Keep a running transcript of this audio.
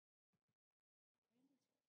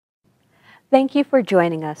Thank you for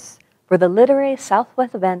joining us for the Literary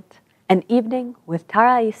Southwest event, An Evening with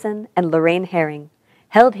Tara Ison and Laraine Herring,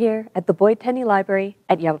 held here at the Boyd Tenney Library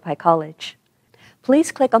at Yavapai College.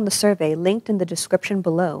 Please click on the survey linked in the description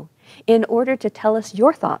below in order to tell us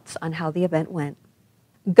your thoughts on how the event went.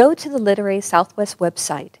 Go to the Literary Southwest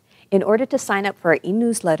website in order to sign up for our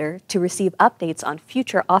e-newsletter to receive updates on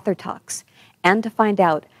future author talks and to find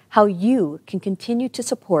out how you can continue to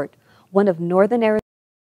support one of Northern Arizona's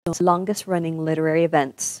longest-running literary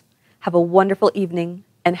events. Have a wonderful evening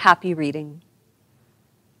and happy reading.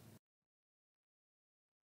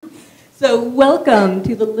 So welcome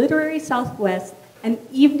to the Literary Southwest, An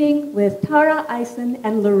Evening with Tara Ison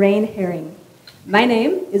and Laraine Herring. My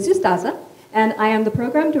name is Justaza, and I am the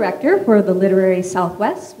program director for the Literary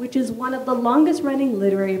Southwest, which is one of the longest-running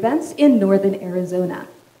literary events in Northern Arizona.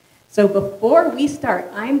 So before we start,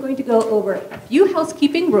 I'm going to go over a few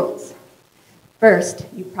housekeeping rules. First,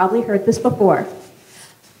 you've probably heard this before.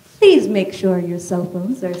 Please make sure your cell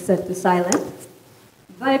phones are set to silent.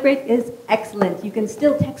 Vibrate is excellent. You can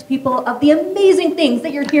still text people of the amazing things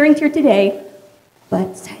that you're hearing here today,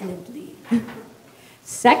 but silently.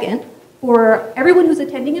 Second, for everyone who's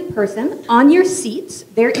attending in person, on your seats,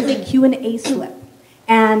 there is a Q&A slip.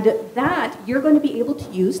 And that you're going to be able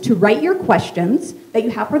to use to write your questions that you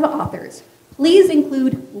have for the authors. Please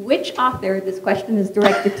include which author this question is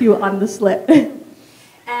directed to on the slip.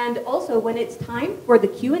 And also, when it's time for the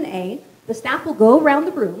Q&A, the staff will go around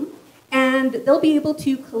the room and they'll be able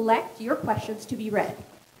to collect your questions to be read.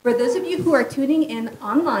 For those of you who are tuning in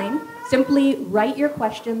online, simply write your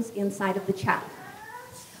questions inside of the chat.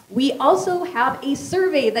 We also have a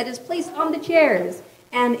survey that is placed on the chairs,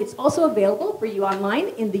 and it's also available for you online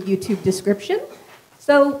in the YouTube description.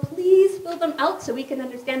 So please fill them out so we can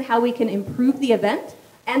understand how we can improve the event,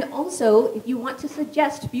 and also if you want to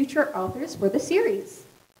suggest future authors for the series.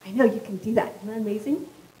 I know you can do that. Isn't that amazing?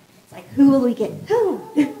 It's like, who will we get? Who?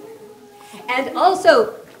 And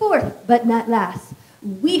also, fourth but not last,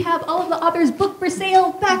 we have all of the authors' book for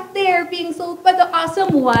sale back there being sold by the awesome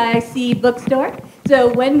YC bookstore.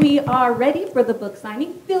 So when we are ready for the book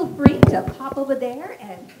signing, feel free to pop over there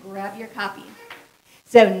and grab your copy.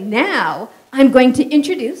 So now I'm going to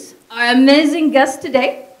introduce our amazing guest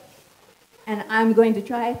today, and I'm going to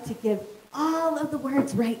try to give all of the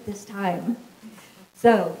words right this time.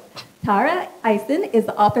 So Tara Ison is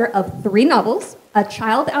the author of 3 novels, A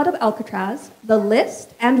Child Out of Alcatraz, The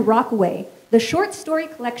List, and Rockaway, the short story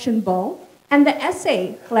collection Ball, and the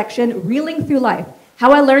essay collection Reeling Through Life,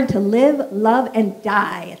 How I Learned to Live, Love, and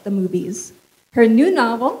Die at the Movies. Her new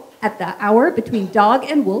novel, At the Hour Between Dog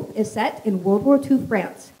and Wolf, is set in World War II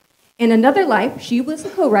France. In another life, she was the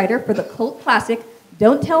co-writer for the cult classic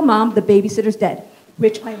Don't Tell Mom the Babysitter's Dead,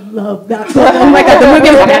 which I love that book. Oh my God, the movie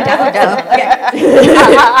is fantastic. Okay.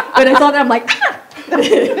 When I saw that, I'm like,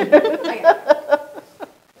 okay.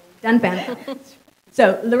 Done fan.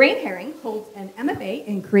 So Laraine Herring holds an MFA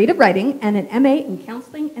in creative writing and an MA in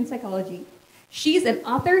counseling and psychology. She's an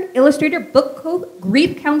author, illustrator, book coach,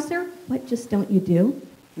 grief counselor. What just don't you do?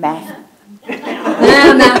 Math.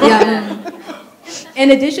 Math, yeah.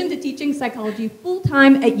 In addition to teaching psychology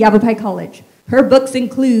full-time at Yavapai College, her books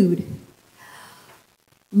include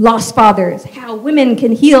Lost Fathers, How Women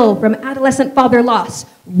Can Heal from Adolescent Father Loss,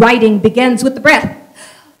 Writing Begins with the Breath,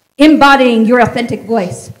 Embodying Your Authentic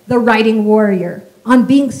Voice, The Writing Warrior, On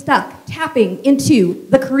Being Stuck, Tapping into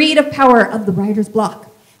the Creative Power of the Writer's Block,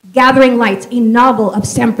 Gathering Lights, a novel of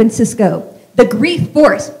San Francisco, The Grief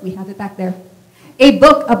Force, we have it back there, a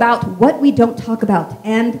book about what we don't talk about,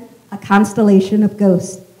 and A Constellation of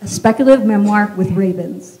Ghosts, a speculative memoir with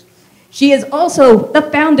ravens. She is also the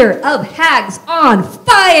founder of Hags on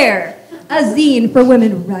Fire, a zine for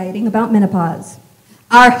women writing about menopause.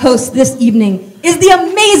 Our host this evening is the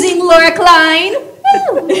amazing Laura Klein.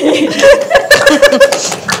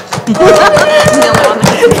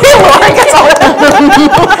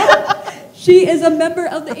 She is a member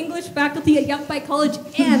of the English faculty at Yavapai College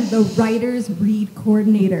and the Writers' Read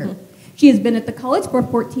Coordinator. She has been at the college for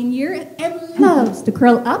 14 years and loves to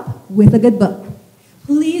curl up with a good book.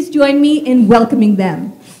 Please join me in welcoming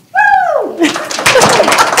them. Woo!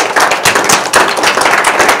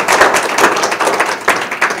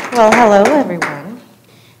 Well, hello, everyone.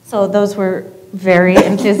 So those were very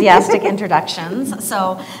enthusiastic introductions.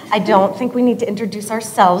 So I don't think we need to introduce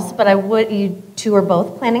ourselves, but you two are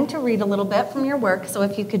both planning to read a little bit from your work. So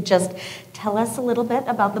if you could just tell us a little bit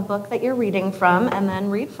about the book that you're reading from and then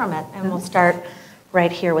read from it. And we'll start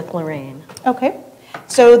right here with Laraine. Okay.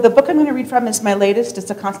 So the book I'm going to read from is my latest. It's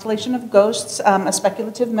A Constellation of Ghosts, a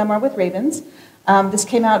speculative memoir with ravens. This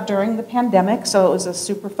came out during the pandemic, so it was a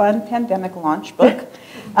super fun pandemic launch book.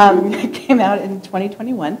 It came out in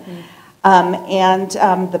 2021.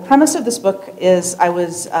 The premise of this book is I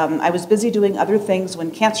was busy doing other things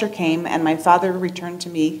when cancer came, and my father returned to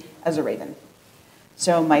me as a raven.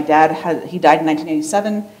 So my dad he died in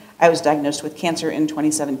 1987. I was diagnosed with cancer in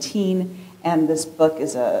 2017, and this book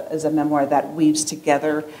is a memoir that weaves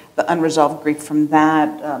together the unresolved grief from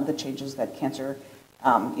that, the changes that cancer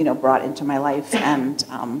brought into my life, and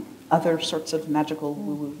other sorts of magical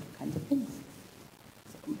woo-woo kinds of things.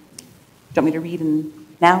 So, do you want me to read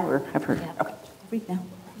now, or I've heard? Yeah. Okay, I'll read now.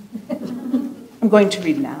 I'm going to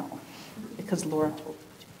read now, because Laura told me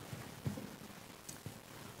to.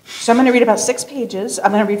 So I'm going to read about 6 pages.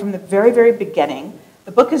 I'm going to read from the very, very beginning.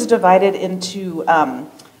 The book is divided into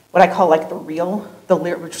what I call like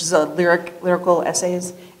which is lyrical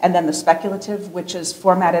essays, and then the speculative, which is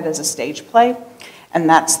formatted as a stage play. And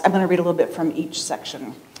I'm going to read a little bit from each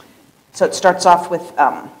section. So it starts off with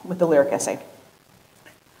the lyric essay.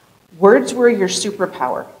 Words were your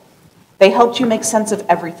superpower. They helped you make sense of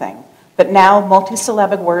everything. But now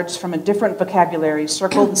multisyllabic words from a different vocabulary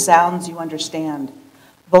circle the sounds you understand.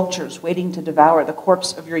 Vultures waiting to devour the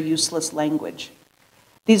corpse of your useless language.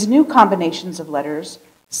 These new combinations of letters,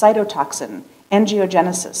 cytotoxin,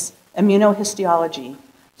 angiogenesis, immunohistology,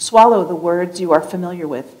 swallow the words you are familiar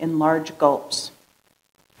with in large gulps.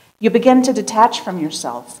 You begin to detach from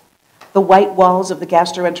yourself. The white walls of the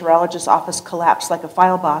gastroenterologist's office collapse like a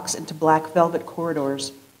file box into black velvet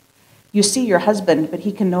corridors. You see your husband, but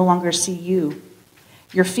he can no longer see you.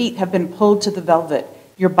 Your feet have been pulled to the velvet,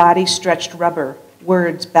 your body stretched rubber,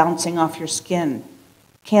 words bouncing off your skin.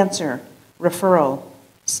 Cancer, referral,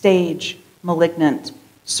 stage, malignant,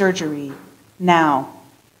 surgery, now.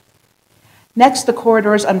 Next, the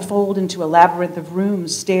corridors unfold into a labyrinth of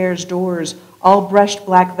rooms, stairs, doors, all brushed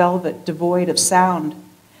black velvet, devoid of sound.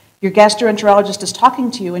 Your gastroenterologist is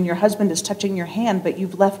talking to you and your husband is touching your hand, but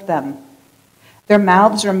you've left them. Their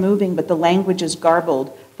mouths are moving, but the language is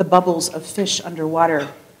garbled, the bubbles of fish underwater.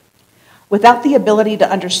 Without the ability to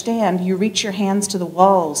understand, you reach your hands to the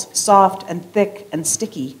walls, soft and thick and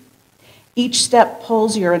sticky. Each step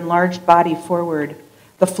pulls your enlarged body forward.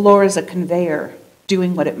 The floor is a conveyor,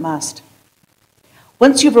 doing what it must.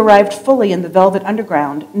 Once you've arrived fully in the velvet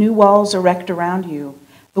underground, new walls erect around you.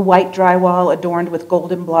 The white drywall adorned with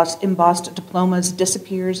gold embossed diplomas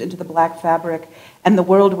disappears into the black fabric, and the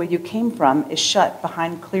world where you came from is shut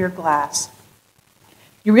behind clear glass.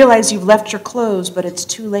 You realize you've left your clothes, but it's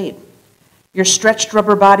too late. Your stretched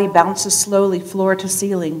rubber body bounces slowly floor to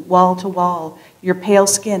ceiling, wall to wall, your pale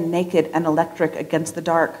skin naked and electric against the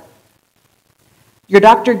dark. Your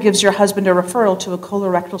doctor gives your husband a referral to a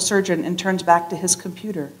colorectal surgeon and turns back to his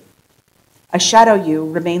computer. A shadow you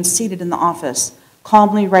remains seated in the office,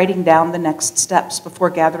 calmly writing down the next steps before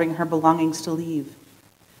gathering her belongings to leave.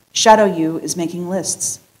 Shadow you is making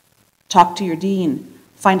lists. Talk to your dean,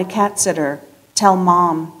 find a cat sitter, tell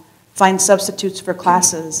mom, find substitutes for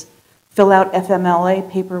classes, fill out FMLA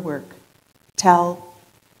paperwork, tell.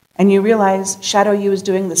 And you realize Shadow you is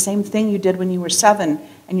doing the same thing you did when you were 7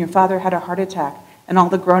 and your father had a heart attack and all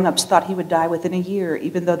the grown-ups thought he would die within a year,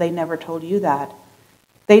 even though they never told you that.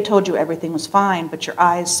 They told you everything was fine, but your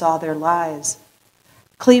eyes saw their lies.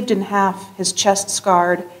 Cleaved in half, his chest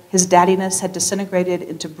scarred, his daddiness had disintegrated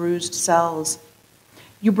into bruised cells.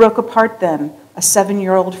 You broke apart then, a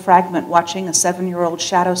 7-year-old fragment watching a 7-year-old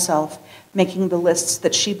shadow self, making the lists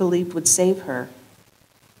that she believed would save her.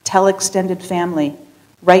 Tell extended family,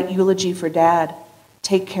 write eulogy for dad,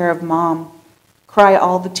 take care of mom, cry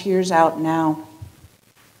all the tears out now.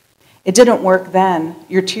 It didn't work then.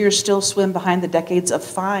 Your tears still swim behind the decades of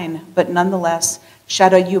fine, but nonetheless,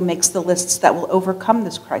 Shadow you makes the lists that will overcome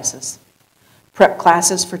this crisis. Prep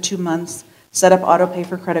classes for 2 months, set up auto-pay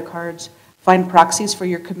for credit cards, find proxies for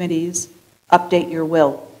your committees, update your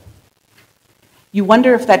will. You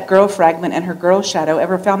wonder if that girl fragment and her girl shadow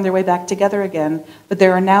ever found their way back together again, but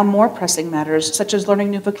there are now more pressing matters, such as learning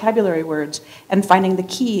new vocabulary words and finding the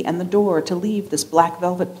key and the door to leave this black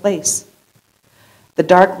velvet place. The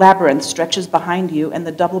dark labyrinth stretches behind you, and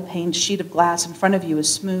the double-paned sheet of glass in front of you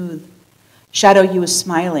is smooth. Shadow you is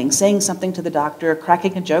smiling, saying something to the doctor,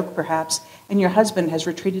 cracking a joke perhaps, and your husband has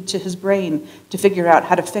retreated to his brain to figure out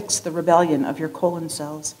how to fix the rebellion of your colon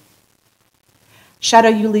cells. Shadow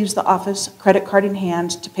you leaves the office, credit card in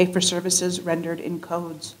hand, to pay for services rendered in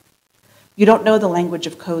codes. You don't know the language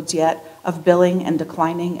of codes yet, of billing and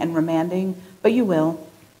declining and remanding, but you will.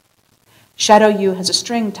 Shadow you has a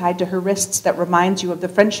string tied to her wrists that reminds you of the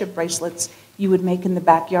friendship bracelets you would make in the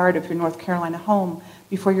backyard of your North Carolina home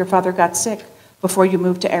before your father got sick, before you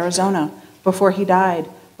moved to Arizona, before he died,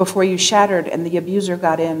 before you shattered and the abuser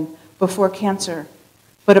got in, before cancer.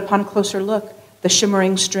 But upon closer look, The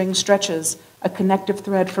shimmering string stretches, a connective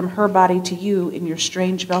thread from her body to you in your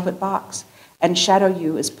strange velvet box, and Shadow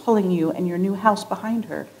You is pulling you and your new house behind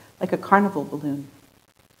her like a carnival balloon.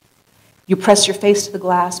 You press your face to the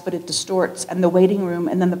glass, but it distorts, and the waiting room,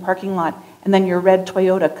 and then the parking lot, and then your red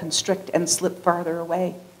Toyota constrict and slip farther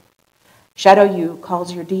away. Shadow You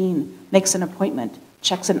calls your dean, makes an appointment,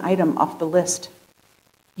 checks an item off the list.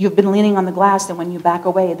 You've been leaning on the glass, and when you back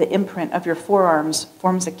away, the imprint of your forearms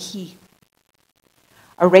forms a key.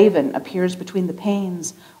 A raven appears between the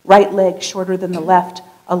panes, right leg shorter than the left,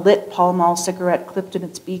 a lit Pall Mall cigarette clipped in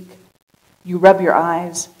its beak. You rub your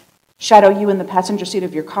eyes. Shadow You in the passenger seat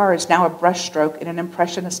of your car is now a brushstroke in an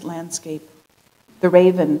impressionist landscape. The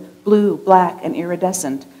raven, blue, black, and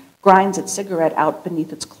iridescent, grinds its cigarette out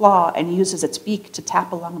beneath its claw and uses its beak to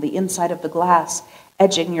tap along the inside of the glass,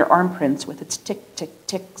 edging your arm prints with its tick, tick,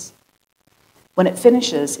 ticks. When it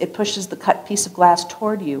finishes, it pushes the cut piece of glass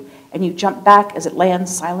toward you, and you jump back as it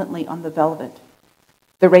lands silently on the velvet.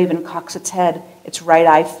 The raven cocks its head, its right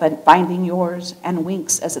eye finding yours, and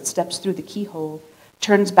winks as it steps through the keyhole,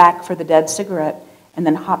 turns back for the dead cigarette, and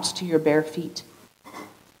then hops to your bare feet.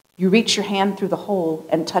 You reach your hand through the hole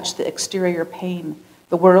and touch the exterior pane,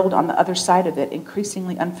 the world on the other side of it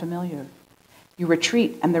increasingly unfamiliar. You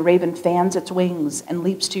retreat, and the raven fans its wings and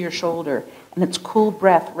leaps to your shoulder, and its cool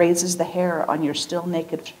breath raises the hair on your still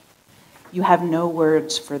naked. You have no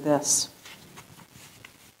words for this.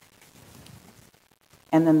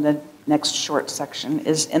 And then the next short section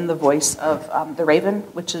is in the voice of the raven,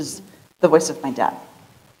 which is the voice of my dad.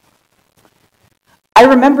 I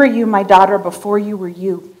remember you, my daughter, before you were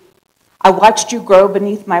you. I watched you grow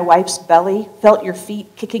beneath my wife's belly, felt your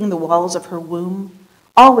feet kicking the walls of her womb.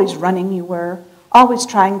 Always running you were, always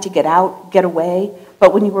trying to get out, get away,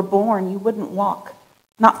 but when you were born, you wouldn't walk.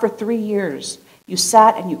 Not for 3 years. You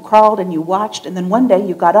sat and you crawled and you watched, and then one day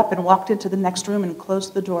you got up and walked into the next room and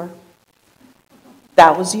closed the door.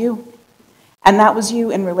 That was you. And that was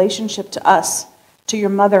you in relationship to us, to your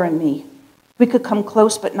mother and me. We could come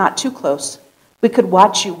close, but not too close. We could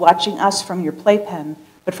watch you watching us from your playpen,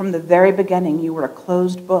 but from the very beginning, you were a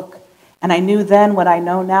closed book. And I knew then what I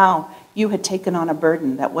know now. You had taken on a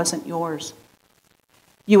burden that wasn't yours.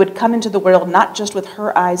 You had come into the world not just with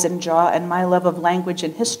her eyes and jaw and my love of language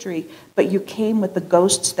and history, but you came with the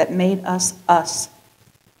ghosts that made us us.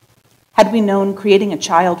 Had we known creating a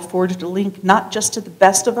child forged a link not just to the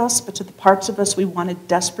best of us, but to the parts of us we wanted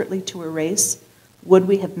desperately to erase, would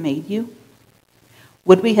we have made you?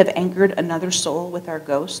 Would we have anchored another soul with our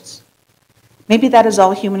ghosts? Maybe that is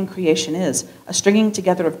all human creation is, a stringing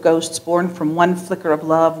together of ghosts born from one flicker of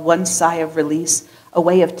love, one sigh of release, a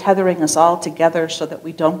way of tethering us all together so that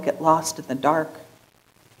we don't get lost in the dark.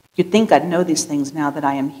 You'd think I'd know these things now that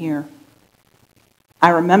I am here. I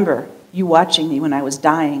remember you watching me when I was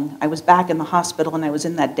dying. I was back in the hospital and I was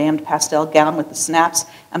in that damned pastel gown with the snaps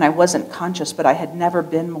and I wasn't conscious, but I had never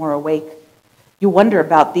been more awake. You wonder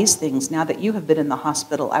about these things now that you have been in the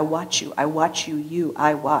hospital. I watch you, I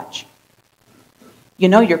watch. You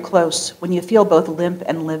know you're close when you feel both limp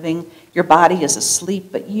and living. Your body is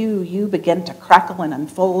asleep, but you begin to crackle and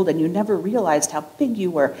unfold, and you never realized how big you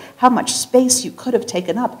were, how much space you could have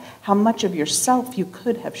taken up, how much of yourself you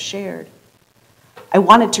could have shared. I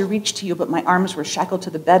wanted to reach to you, but my arms were shackled to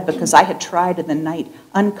the bed because I had tried in the night,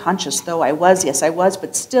 unconscious though I was. Yes, I was,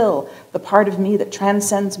 but still, the part of me that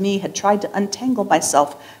transcends me had tried to untangle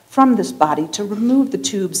myself from this body, to remove the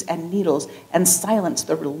tubes and needles and silence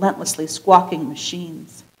the relentlessly squawking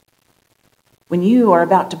machines. When you are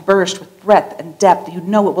about to burst with breadth and depth, you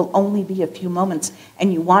know it will only be a few moments,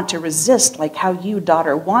 and you want to resist like how you,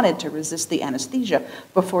 daughter, wanted to resist the anesthesia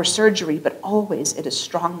before surgery, but always it is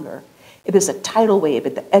stronger. It is a tidal wave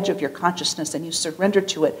at the edge of your consciousness, and you surrender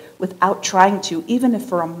to it without trying to, even if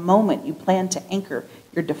for a moment you plan to anchor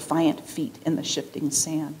your defiant feet in the shifting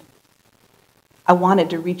sand. I wanted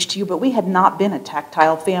to reach to you, but we had not been a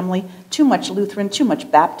tactile family, too much Lutheran, too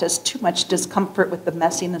much Baptist, too much discomfort with the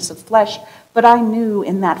messiness of flesh, but I knew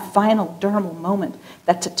in that final dermal moment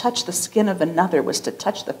that to touch the skin of another was to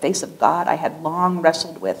touch the face of God I had long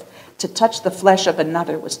wrestled with. To touch the flesh of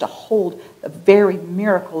another was to hold the very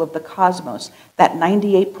miracle of the cosmos, that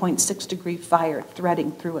 98.6 degree fire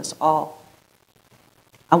threading through us all.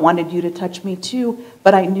 I wanted you to touch me too,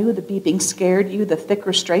 but I knew the beeping scared you, the thick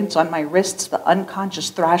restraints on my wrists, the unconscious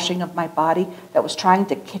thrashing of my body that was trying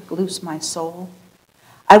to kick loose my soul.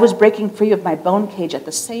 I was breaking free of my bone cage at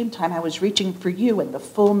the same time I was reaching for you, and the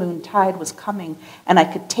full moon tide was coming, and I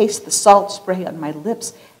could taste the salt spray on my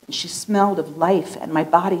lips and she smelled of life, and my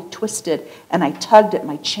body twisted, and I tugged at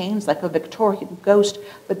my chains like a Victorian ghost,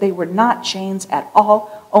 but they were not chains at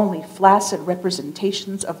all, only flaccid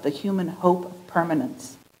representations of the human hope of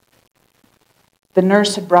permanence. The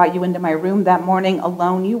nurse had brought you into my room that morning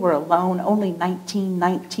alone. You were alone, only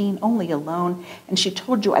 19, only alone. And she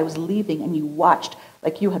told you I was leaving, and you watched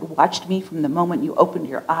like you had watched me from the moment you opened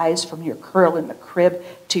your eyes, from your curl in the crib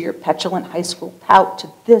to your petulant high school pout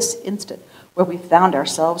to this instant where we found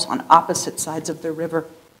ourselves on opposite sides of the river.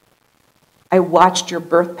 I watched your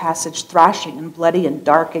birth passage thrashing and bloody and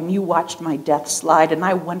dark, and you watched my death slide, and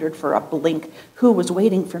I wondered for a blink who was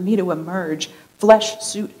waiting for me to emerge, flesh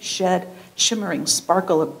suit shed, shimmering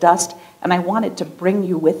sparkle of dust, and I wanted to bring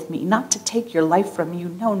you with me, not to take your life from you,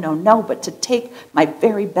 no, but to take my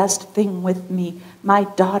very best thing with me, my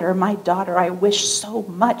daughter, I wish so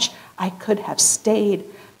much I could have stayed,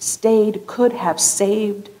 could have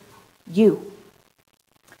saved you.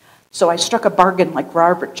 So I struck a bargain like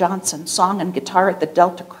Robert Johnson, song and guitar at the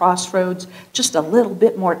Delta Crossroads, just a little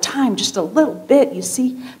bit more time, just a little bit. You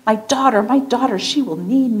see, my daughter, she will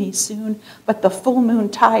need me soon, but the full moon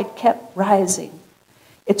tide kept rising.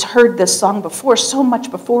 It's heard this song before, so much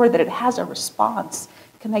before that it has a response.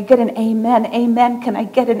 Can I get an amen? Amen. Can I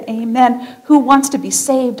get an amen? Who wants to be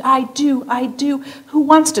saved? I do. Who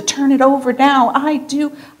wants to turn it over now? I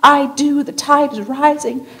do. The tide is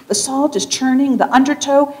rising. The salt is churning. The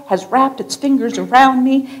undertow has wrapped its fingers around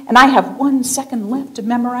me, and I have 1 second left to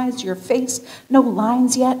memorize your face. No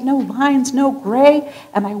lines yet, no lines, no gray,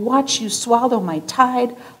 and I watch you swallow my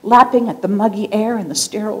tide, lapping at the muggy air in the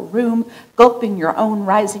sterile room, gulping your own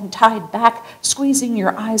rising tide back, squeezing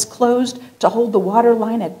your eyes closed to hold the water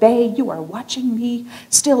line at bay. You are watching me,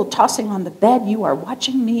 still tossing on the bed. You are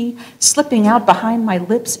watching me, slipping out behind my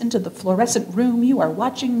lips into the fluorescent room. You are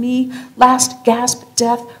watching me, last gasp,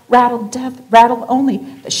 death, rattle, only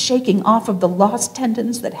the shaking off of the lost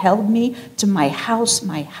tendons that held me to my house,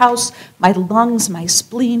 my lungs, my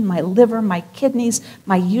spleen, my liver, my kidneys,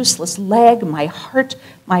 my useless leg, my heart,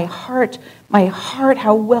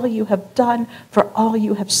 how well you have done for all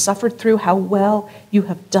you have suffered through, how well you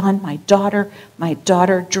have done. My daughter,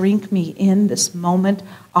 drink me in this moment,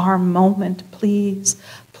 our moment, please,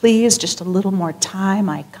 just a little more time.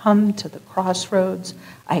 I come to the crossroads.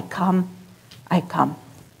 I come.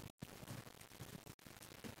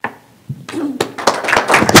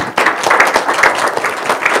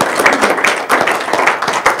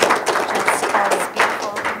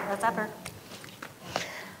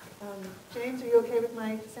 James, are you okay with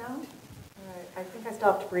my sound? All right, I think I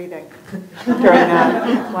stopped breathing during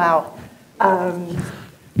that. Wow.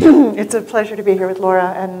 It's a pleasure to be here with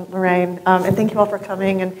Laura and Laraine, and thank you all for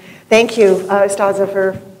coming, and thank you, Estaza,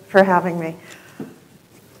 for having me.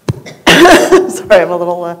 Sorry, I'm a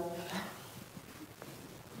little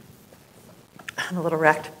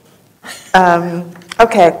wrecked.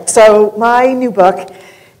 Okay, so my new book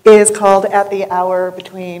is called At the Hour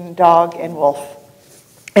Between Dog and Wolf.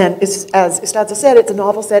 And as Estaza said, it's a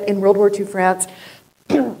novel set in World War II France.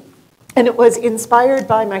 And it was inspired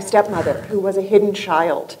by my stepmother, who was a hidden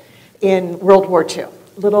child in World War II.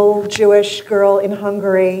 Little Jewish girl in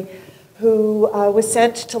Hungary who was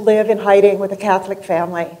sent to live in hiding with a Catholic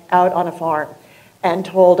family out on a farm and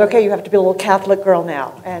told, okay, you have to be a little Catholic girl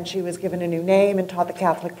now. And she was given a new name and taught the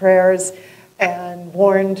Catholic prayers and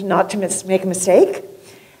warned not to make a mistake.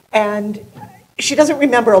 And she doesn't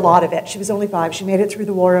remember a lot of it. She was only 5. She made it through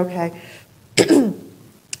the war okay.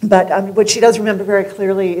 But what she does remember very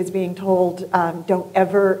clearly is being told, don't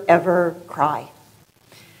ever cry.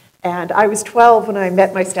 And I was 12 when I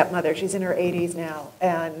met my stepmother. She's in her 80s now.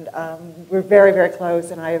 And we're very, very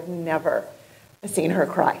close, and I have never seen her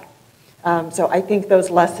cry. So I think those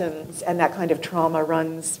lessons and that kind of trauma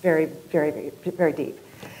runs very, very, very deep.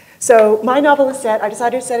 So my novel is set, I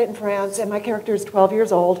decided to set it in France, and my character is 12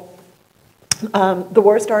 years old. The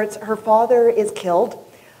war starts, her father is killed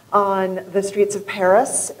on the streets of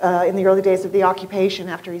Paris in the early days of the occupation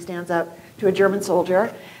after he stands up to a German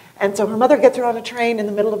soldier. And so her mother gets her on a train in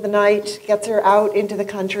the middle of the night, gets her out into the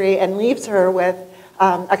country, and leaves her with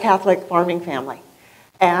a Catholic farming family.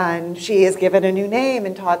 And she is given a new name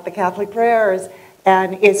and taught the Catholic prayers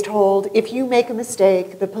and is told, if you make a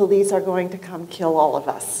mistake, the police are going to come kill all of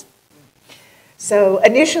us. So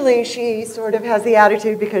initially, she sort of has the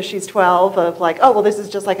attitude, because she's 12, of like, oh, well, this is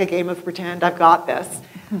just like a game of pretend, I've got this.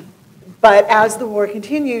 But as the war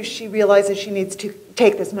continues, she realizes she needs to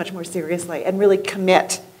take this much more seriously and really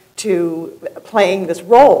commit to playing this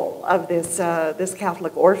role of this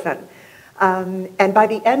Catholic orphan. And by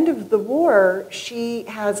the end of the war, she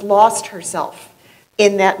has lost herself.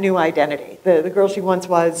 in that new identity. The girl she once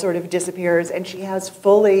was sort of disappears, and she has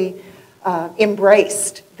fully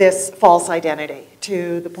embraced this false identity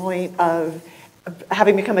to the point of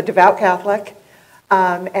having become a devout Catholic,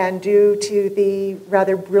 and due to the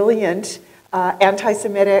rather brilliant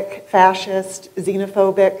anti-Semitic, fascist,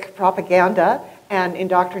 xenophobic propaganda and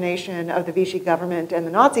indoctrination of the Vichy government and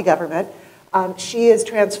the Nazi government, she is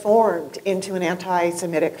transformed into an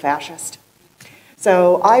anti-Semitic fascist.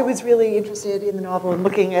 So I was really interested in the novel and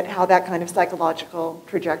looking at how that kind of psychological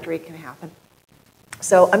trajectory can happen.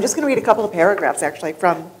 So I'm just going to read a couple of paragraphs, actually,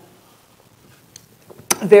 from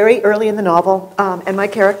very early in the novel. And my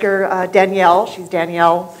character, Danielle, she's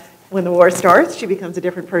Danielle when the war starts. She becomes a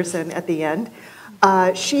different person at the end.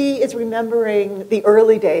 She is remembering the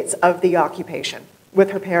early days of the occupation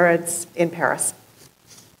with her parents in Paris.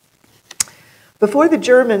 Before the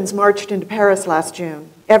Germans marched into Paris last June,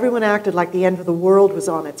 everyone acted like the end of the world was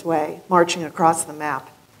on its way, marching across the map.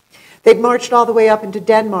 They'd marched all the way up into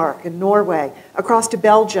Denmark and Norway, across to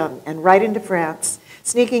Belgium and right into France,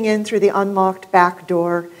 sneaking in through the unlocked back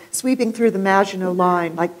door, sweeping through the Maginot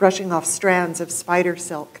Line like brushing off strands of spider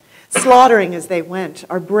silk, slaughtering as they went,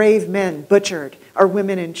 our brave men butchered, our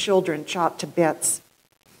women and children chopped to bits.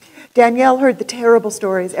 Danielle heard the terrible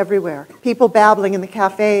stories everywhere, people babbling in the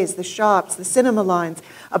cafes, the shops, the cinema lines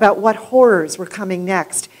about what horrors were coming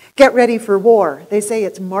next. Get ready for war. They say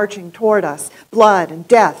it's marching toward us. Blood and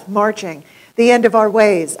death marching. The end of our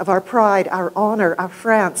ways, of our pride, our honor, our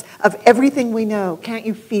France, of everything we know. Can't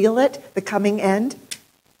you feel it, the coming end?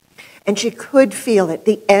 And she could feel it,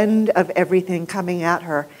 the end of everything coming at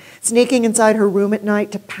her, sneaking inside her room at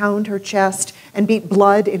night to pound her chest and beat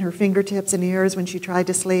blood in her fingertips and ears when she tried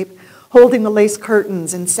to sleep, holding the lace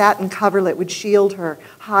curtains and satin coverlet would shield her,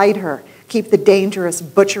 hide her, keep the dangerous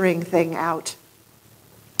butchering thing out.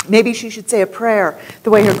 Maybe she should say a prayer the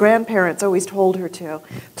way her grandparents always told her to.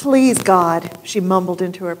 Please, God, she mumbled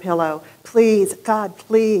into her pillow. Please, God,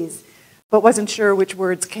 please. But wasn't sure which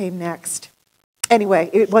words came next. Anyway,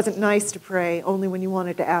 it wasn't nice to pray only when you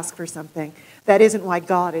wanted to ask for something. That isn't why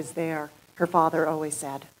God is there, her father always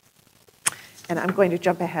said. And I'm going to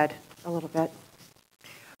jump ahead a little bit.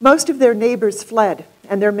 Most of their neighbors fled,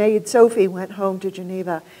 and their maid Sophie went home to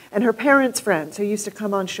Geneva, and her parents' friends who used to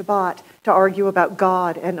come on Shabbat to argue about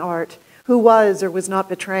God and art, who was or was not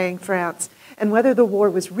betraying France, and whether the war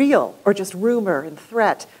was real or just rumor and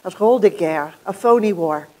threat, a drôle de guerre, a phony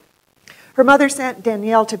war. Her mother sent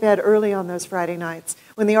Danielle to bed early on those Friday nights,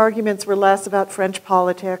 when the arguments were less about French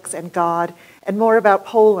politics and God, and more about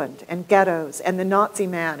Poland and ghettos and the Nazi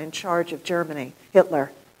man in charge of Germany,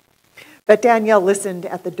 Hitler. But Danielle listened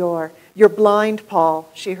at the door. You're blind, Paul,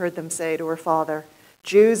 she heard them say to her father.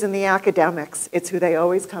 Jews and the academics, it's who they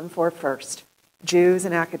always come for first. Jews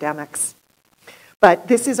and academics. But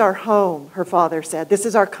this is our home, her father said. This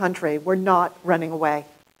is our country. We're not running away.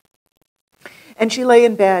 And she lay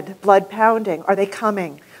in bed, blood pounding. Are they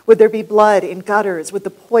coming? Would there be blood in gutters? Would the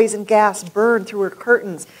poison gas burn through her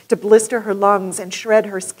curtains to blister her lungs and shred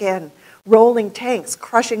her skin? Rolling tanks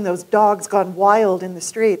crushing those dogs gone wild in the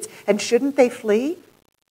streets. And shouldn't they flee?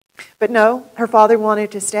 But no, her father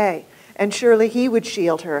wanted to stay. And surely he would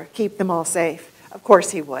shield her, keep them all safe. Of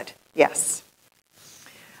course he would, yes.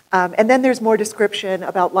 And then there's more description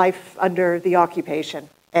about life under the occupation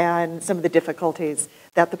and some of the difficulties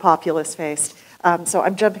that the populace faced. So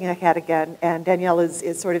I'm jumping ahead again, and Danielle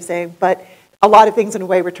is sort of saying, but a lot of things in a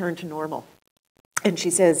way returned to normal. And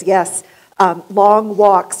she says, yes, long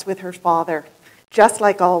walks with her father, just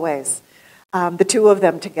like always, the two of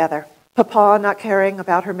them together. Papa not caring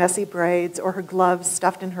about her messy braids or her gloves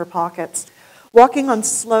stuffed in her pockets, walking on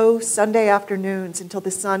slow Sunday afternoons until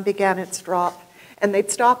the sun began its drop, and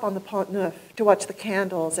they'd stop on the Pont Neuf to watch the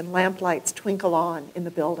candles and lamplights twinkle on in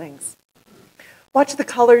the buildings. Watch the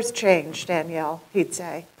colors change, Danielle, he'd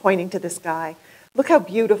say, pointing to the sky. Look how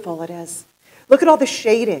beautiful it is. Look at all the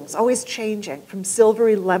shadings, always changing, from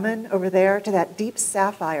silvery lemon over there to that deep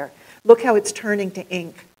sapphire. Look how it's turning to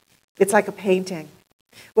ink. It's like a painting.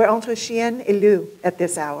 We're entre chien et loup at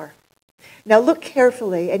this hour. Now look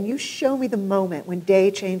carefully, and you show me the moment when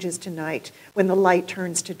day changes to night, when the light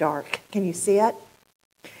turns to dark. Can you see it?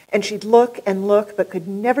 And she'd look and look, but could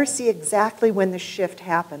never see exactly when the shift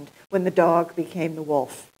happened, when the dog became the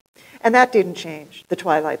wolf. And that didn't change the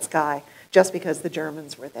twilight sky, just because the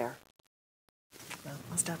Germans were there. Well,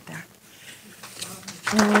 I'll stop there.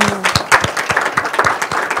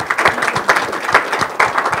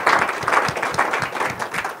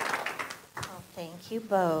 Well, thank you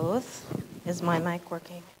both. Is my mic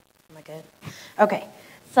working? Am I good? Okay.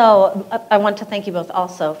 So I want to thank you both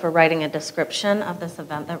also for writing a description of this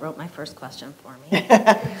event that wrote my first question for me.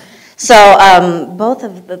 So both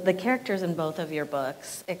of the characters in both of your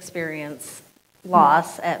books experience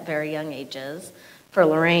loss at very young ages. For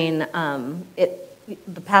Laraine,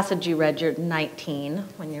 the passage you read, you're 19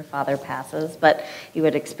 when your father passes, but you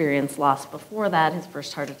had experienced loss before that. His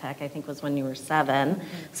first heart attack, I think, was when you were 7. Mm-hmm.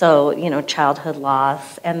 So, childhood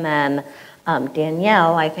loss. And then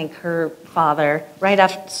Danielle, I think her father,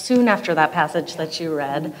 soon after that passage that you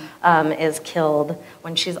read, is killed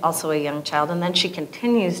when she's also a young child. And then she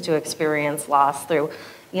continues to experience loss through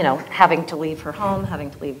having to leave her home, having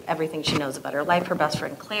to leave everything she knows about her life, her best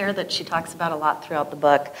friend Claire that she talks about a lot throughout the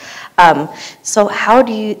book. So how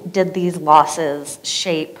did these losses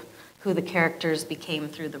shape who the characters became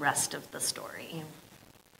through the rest of the story?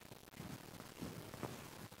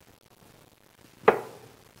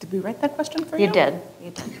 Did we write that question for you? You did.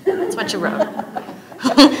 That's what you wrote.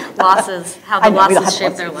 Losses, how the losses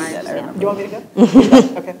shape their lives. Yeah. You want me to go?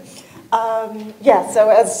 Okay. So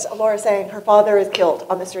as Laura's saying, her father is killed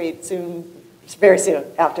on the street very soon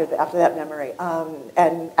after that memory.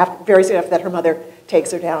 Very soon after that, her mother takes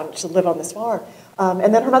her down to live on this farm.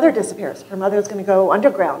 And then her mother disappears. Her mother is going to go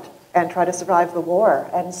underground and try to survive the war.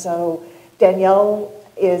 And so Danielle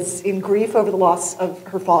is in grief over the loss of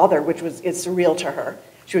her father, which is surreal to her.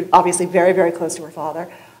 She was obviously very, very close to her father.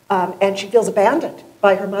 And she feels abandoned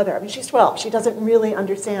by her mother. I mean, she's 12. She doesn't really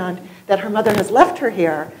understand that her mother has left her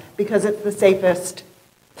here because it's the safest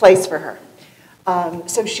place for her.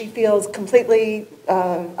 So she feels completely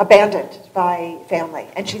abandoned by family.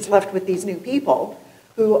 And she's left with these new people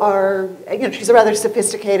who are, she's a rather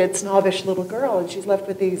sophisticated, snobbish little girl. And she's left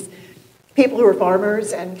with these people who are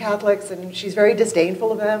farmers and Catholics. And she's very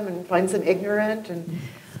disdainful of them and finds them ignorant. And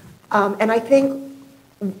I think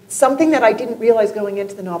something that I didn't realize going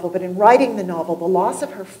into the novel, but in writing the novel, the loss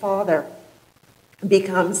of her father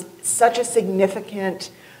becomes such a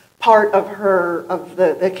significant part of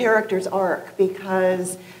the character's arc,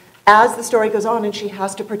 because as the story goes on and she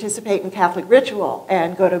has to participate in Catholic ritual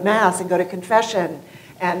and go to Mass and go to confession,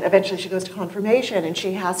 and eventually she goes to confirmation, and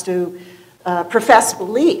she has to profess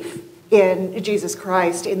belief in Jesus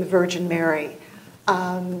Christ, in the Virgin Mary,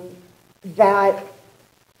 that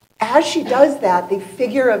as she does that, the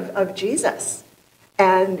figure of Jesus,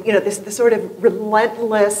 and this sort of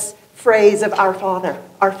relentless phrase of our Father,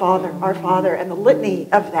 our Father, our Father, and the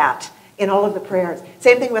litany of that in all of the prayers.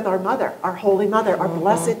 Same thing with our Mother, our Holy Mother, our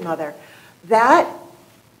Blessed Mother.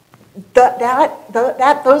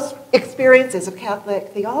 Those experiences of Catholic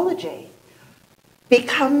theology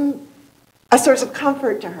become a source of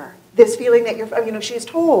comfort to her. This feeling that she is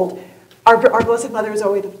told, our Blessed Mother is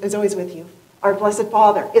always with you. Our Blessed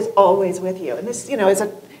Father is always with you. And this, is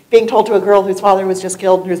being told to a girl whose father was just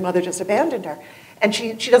killed and whose mother just abandoned her. And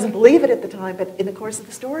she doesn't believe it at the time, but in the course of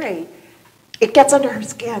the story, it gets under her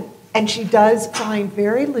skin. And she does find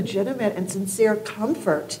very legitimate and sincere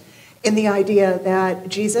comfort in the idea that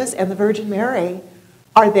Jesus and the Virgin Mary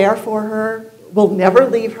are there for her, will never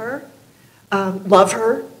leave her, love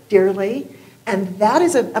her dearly. And that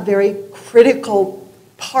is a very critical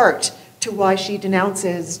part to why she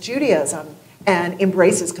denounces Judaism and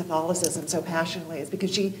embraces Catholicism so passionately, is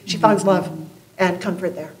because she finds love and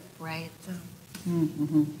comfort there. Right. So.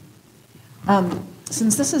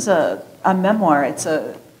 Since this is a memoir, it's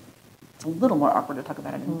a little more awkward to talk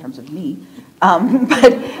about it in terms of me, but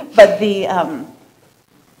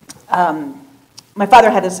my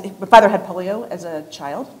father had polio as a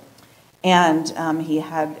child, and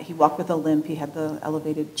he walked with a limp. He had the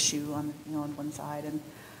elevated shoe on one side,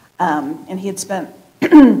 and he had spent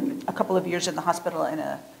a couple of years in the hospital in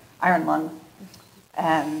an iron lung,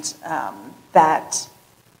 and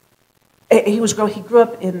he grew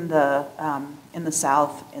up in the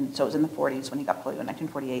South, and so it was in the 40s when he got polio in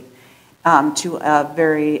 1948, to a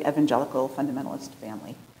very evangelical fundamentalist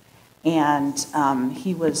family, and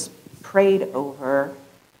he was prayed over,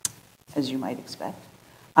 as you might expect.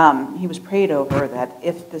 He was prayed over that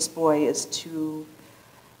if this boy is to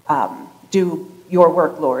do your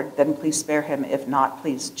work, Lord, then please spare him. If not,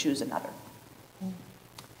 please choose another.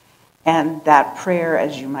 And that prayer,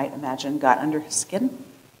 as you might imagine, got under his skin.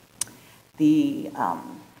 The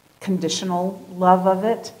conditional love of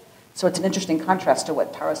it. So it's an interesting contrast to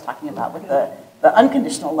what Tara's talking about with the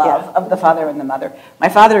unconditional love of the father and the mother. My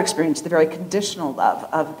father experienced the very conditional love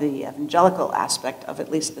of the evangelical aspect of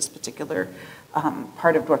at least this particular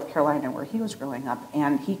part of North Carolina where he was growing up,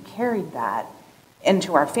 and he carried that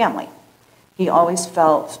into our family. He always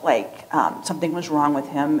felt like something was wrong with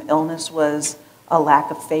him. Illness was a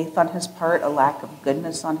lack of faith on his part, a lack of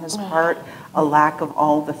goodness on his part, a lack of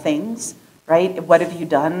all the things, right? What have you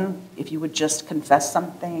done? If you would just confess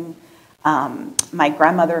something. My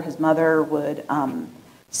grandmother, his mother, would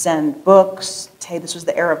send books. Hey, this was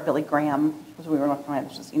the era of Billy Graham, because we were looking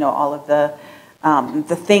at, you know, all of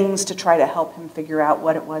the things to try to help him figure out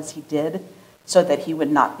what it was he did so that he would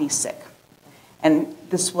not be sick. And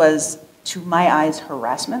this was, to my eyes,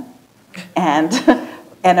 harassment and,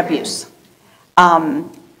 and abuse.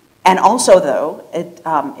 And also, though,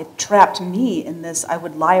 it trapped me in this. I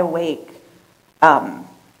would lie awake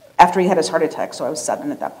after he had his heart attack, so I was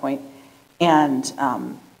 7 at that point, and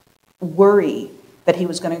worry that he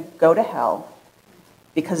was going to go to hell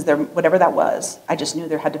because there, whatever that was, I just knew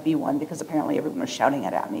there had to be one because apparently everyone was shouting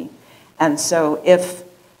it at me. And so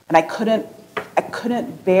and I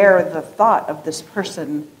couldn't bear the thought of this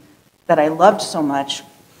person that I loved so much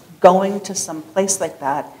going to some place like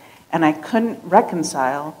that, and I couldn't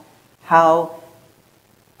reconcile how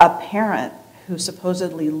a parent who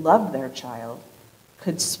supposedly loved their child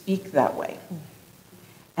could speak that way.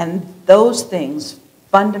 And those things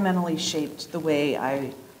fundamentally shaped the way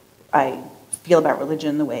I feel about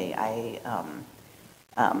religion, the way and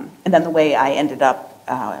then the way I ended up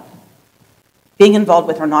being involved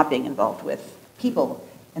with or not being involved with people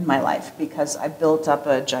in my life, because I built up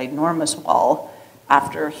a ginormous wall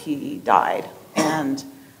after he died. And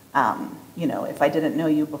you know, if I didn't know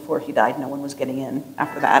you before he died, no one was getting in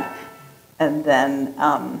after that. And then,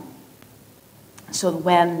 so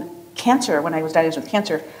when I was diagnosed with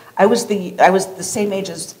cancer, I was the same age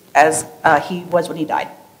as he was when he died.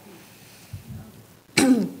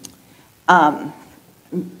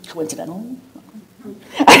 Coincidental?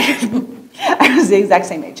 I was the exact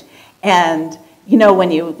same age. And you know,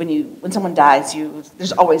 when someone dies,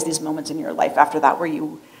 there's always these moments in your life after that where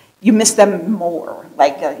you miss them more.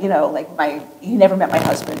 Like, you know, like he never met my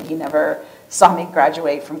husband. He never saw me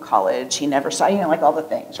graduate from college. He never saw, you know, like all the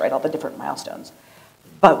things, right? All the different milestones.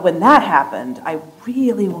 But when that happened, I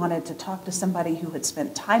really wanted to talk to somebody who had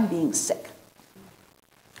spent time being sick.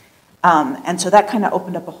 And so that kind of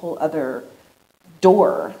opened up a whole other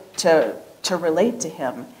door to relate to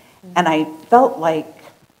him. And I felt like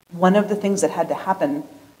one of the things that had to happen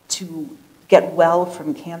to get well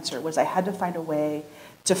from cancer was I had to find a way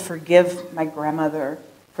to forgive my grandmother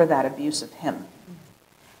for that abuse of him.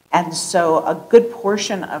 And so a good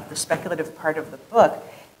portion of the speculative part of the book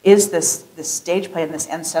is this stage play in this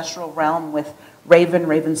ancestral realm with Raven,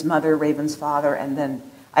 Raven's mother, Raven's father, and then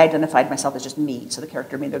I identified myself as just me. So the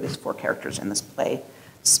character me, there are these 4 characters in this play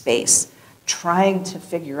space, trying to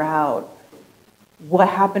figure out what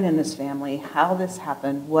happened in this family, how this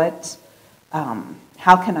happened,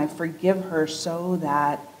 how can I forgive her so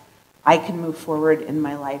that I can move forward in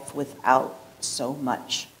my life without so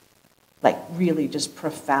much, like really just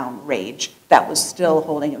profound rage that was still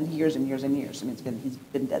holding him years and years and years. I mean, he's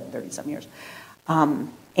been dead 30-some years.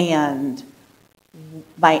 And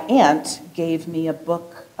my aunt gave me a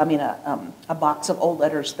box of old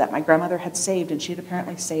letters that my grandmother had saved, and she had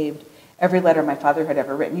apparently saved every letter my father had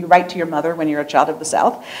ever written. You write to your mother when you're a child of the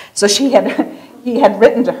South. So he had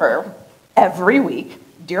written to her every week,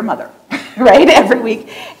 "Dear Mother," right, every week.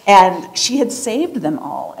 And she had saved them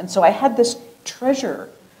all. And so I had this treasure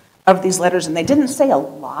of these letters, and they didn't say a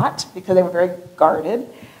lot because they were very guarded.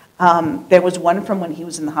 There was one from when he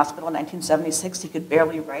was in the hospital in 1976. He could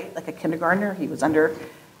barely write, like a kindergartner. He was under,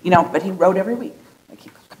 you know, but he wrote every week. Like,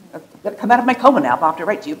 I've got to come out of my coma now, but I have to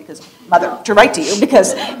write to you because, Mother, to write to you,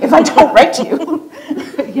 because if I don't write to you,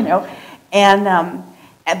 you know. And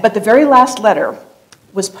but the very last letter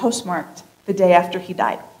was postmarked the day after he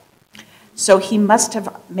died. So he must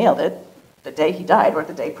have mailed it the day he died or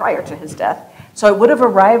the day prior to his death. So it would have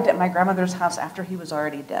arrived at my grandmother's house after he was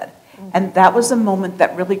already dead. And that was a moment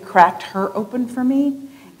that really cracked her open for me.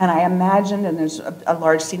 And I imagined, and there's a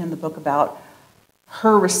large scene in the book about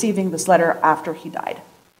her receiving this letter after he died.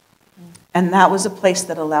 And that was a place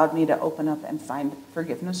that allowed me to open up and find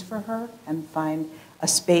forgiveness for her and find a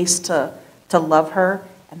space to love her.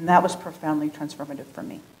 And that was profoundly transformative for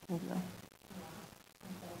me.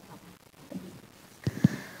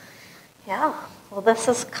 Yeah, well, this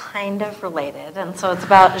is kind of related, and so it's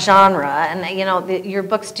about genre, and you know, your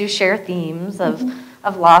books do share themes of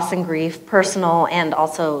loss and grief, personal and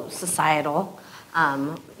also societal,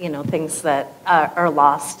 you know, things that are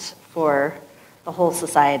lost for the whole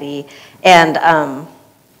society, and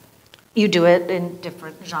you do it in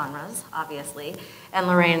different genres, obviously, and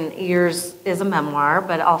Laraine, yours is a memoir,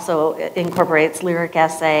 but also incorporates lyric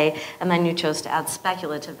essay, and then you chose to add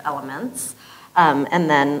speculative elements. And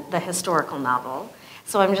then the historical novel.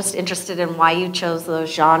 So I'm just interested in why you chose those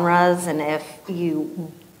genres, and if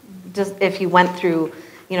you went through,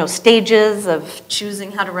 you know, stages of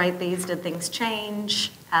choosing how to write these. Did things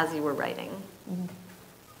change as you were writing?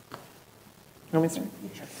 Let me start.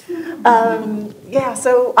 Yeah,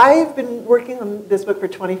 so I've been working on this book for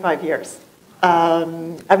 25 years. I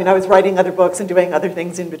mean, I was writing other books and doing other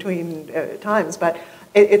things in between times, but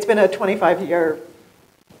it's been a 25-year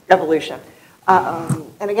evolution.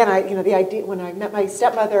 And again, the idea, when I met my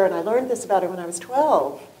stepmother and I learned this about her when I was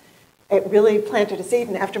 12, it really planted a seed.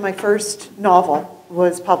 And after my first novel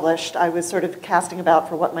was published, I was sort of casting about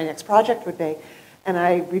for what my next project would be. And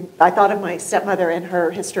I thought of my stepmother and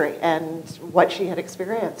her history and what she had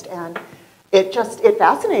experienced. And it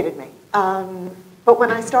fascinated me. But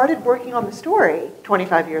when I started working on the story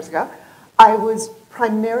 25 years ago, I was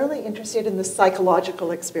primarily interested in the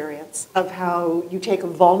psychological experience of how you take a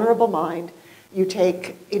vulnerable mind, you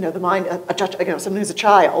take the mind of someone who's a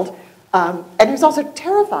child, and who's also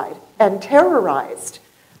terrified and terrorized,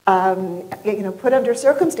 put under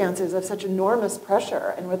circumstances of such enormous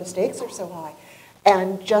pressure and where the stakes are so high,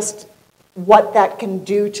 and just what that can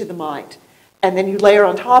do to the mind. And then you layer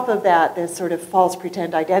on top of that this sort of false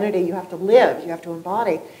pretend identity you have to live, you have to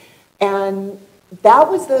embody. And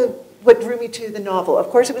that was what drew me to the novel. Of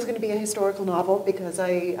course, it was going to be a historical novel because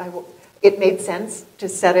it made sense to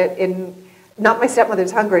set it in, not my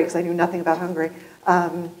stepmother's Hungary, because I knew nothing about Hungary,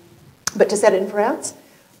 but to set it in France.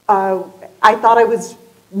 I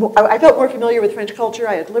felt more familiar with French culture.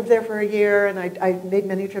 I had lived there for a year, and I made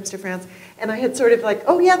many trips to France. And I had sort of like,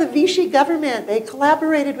 oh yeah, the Vichy government, they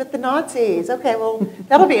collaborated with the Nazis. Okay, well,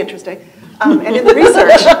 that'll be interesting. And in the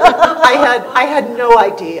research, I had no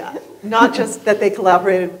idea, not just that they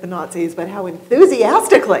collaborated with the Nazis, but how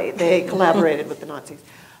enthusiastically they collaborated with the Nazis.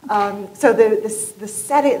 So the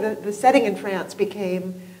setting in France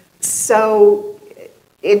became so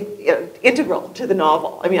integral to the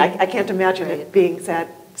novel. I mean, I can't imagine it being set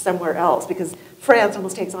somewhere else, because France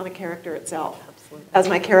almost takes on a character itself. Absolutely. As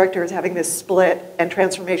my character is having this split and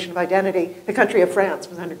transformation of identity, the country of France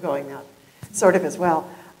was undergoing that sort of as well.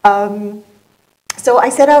 So I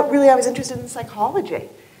set out, really, I was interested in psychology.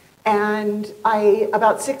 And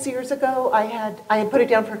about 6 years ago, I had put it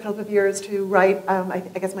down for a couple of years to write, I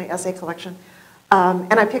guess, my essay collection.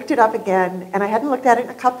 And I picked it up again, and I hadn't looked at it in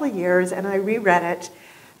a couple of years, and I reread it,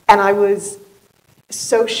 and I was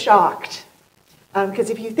so shocked. Because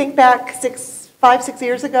if you think back 5, 6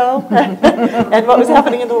 years ago, and what was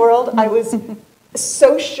happening in the world, I was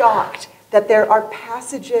so shocked that there are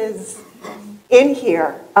passages in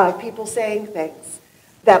here of people saying things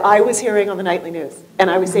that I was hearing on the nightly news,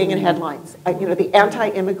 and I was seeing in headlines. The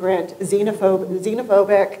anti-immigrant,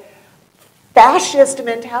 xenophobic, fascist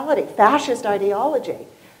mentality, fascist ideology.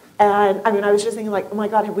 And I mean, I was just thinking like, oh my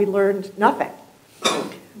God, have we learned nothing?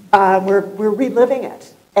 We're reliving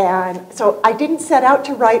it. And so I didn't set out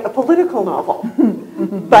to write a political novel,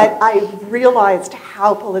 but I realized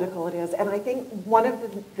how political it is. And I think one of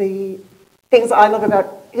the things I love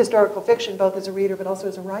about historical fiction, both as a reader but also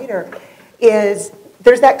as a writer, is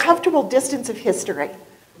there's that comfortable distance of history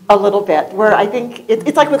a little bit, where I think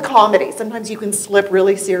it's like with comedy. Sometimes you can slip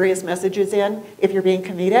really serious messages in if you're being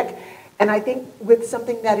comedic. And I think with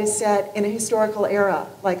something that is set in a historical era,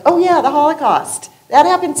 like, oh yeah, the Holocaust, that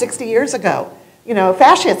happened 60 years ago.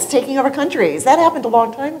 Fascists taking over countries, that happened a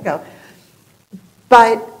long time ago.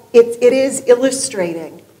 But it is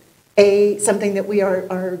illustrating something that we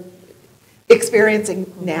are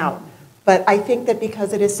experiencing now. But I think that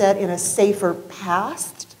because it is set in a safer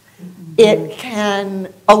past, it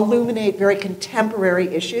can illuminate very contemporary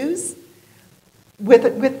issues with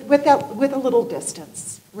a little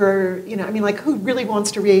distance. Where, like, who really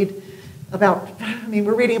wants to read about,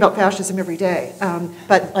 we're reading about fascism every day.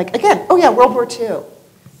 But, like, again, oh yeah, World War II.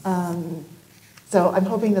 So I'm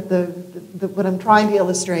hoping that what I'm trying to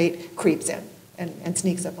illustrate creeps in and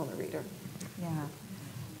sneaks up on the reader. Yeah.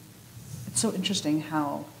 It's so interesting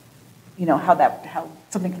how how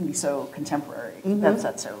something can be so contemporary. Mm-hmm. That's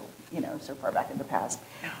set so far back in the past.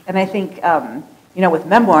 And I think with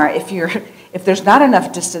memoir, if there's not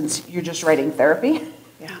enough distance, you're just writing therapy.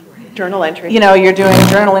 Yeah, journal entry. You're doing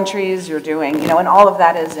journal entries. You're doing and all of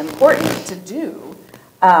that is important to do.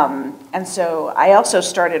 And so I also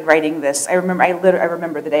started writing this. I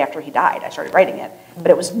remember the day after he died, I started writing it,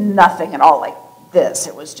 but it was nothing at all like this.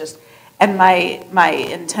 It was just. And my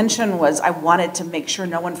intention was I wanted to make sure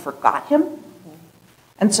no one forgot him.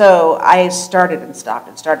 And so I started and stopped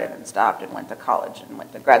and started and stopped and went to college and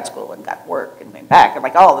went to grad school and got work and came back and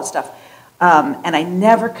like all this stuff. And I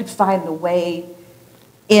never could find the way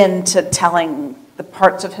into telling the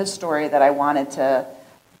parts of his story that I wanted to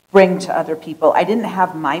bring to other people. I didn't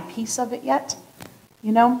have my piece of it yet,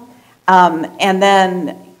 And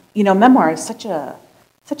then, memoir is such a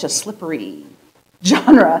slippery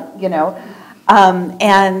genre,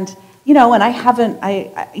 and you know, and I haven't,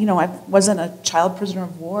 you know, I wasn't a child prisoner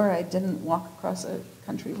of war. I didn't walk across a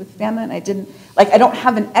country with famine. I don't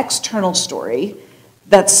have an external story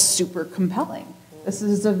that's super compelling. This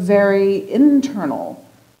is a very internal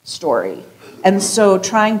story. And so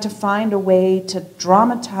trying to find a way to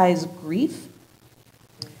dramatize grief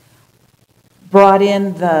brought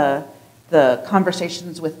in the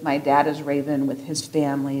conversations with my dad as Raven, with his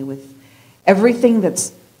family, with everything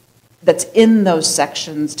that's in those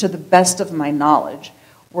sections, to the best of my knowledge,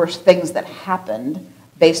 were things that happened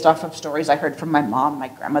based off of stories I heard from my mom, my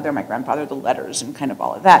grandmother, my grandfather, the letters, and kind of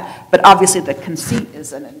all of that. But obviously the conceit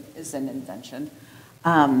is an invention.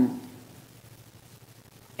 And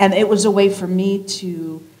it was a way for me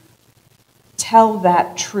to tell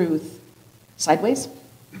that truth sideways,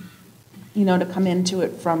 you know, to come into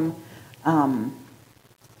it from a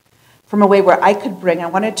way where I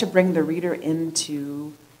wanted to bring the reader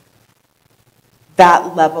into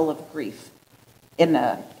that level of grief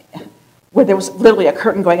where there was literally a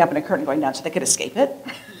curtain going up and a curtain going down so they could escape it.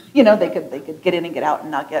 You know, they could get in and get out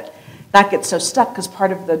and not get so stuck, because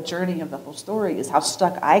part of the journey of the whole story is how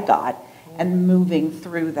stuck I got and moving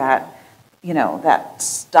through that, you know, that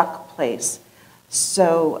stuck place.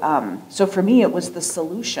 So for me, it was the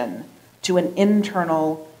solution to an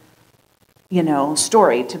internal, you know,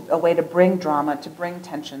 story, to a way to bring drama, to bring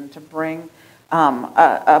tension, to bring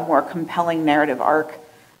a more compelling narrative arc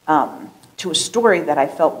to a story that I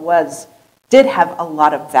felt did have a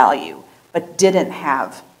lot of value, but didn't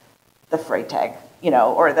have the Freytag, you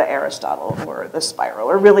know, or the Aristotle, or the spiral,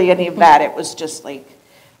 or really any of that. It was just like,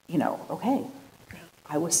 you know, okay,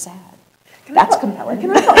 I was sad. That's compelling.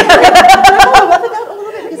 Can I follow up with that a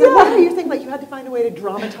little bit? Because I love how you're thinking like you had to find a way to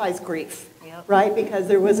dramatize grief, right? Because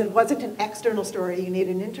there wasn't an external story, you need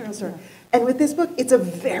an internal story. And with this book, it's a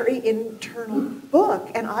very internal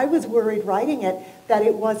book, and I was worried writing it that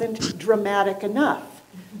it wasn't dramatic enough.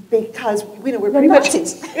 Because, you know, we're pretty much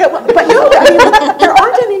Nazis. Yeah, but no, I mean, there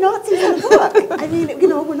aren't any Nazis in the book. I mean, you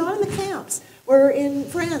know, we're not in the camps. We're in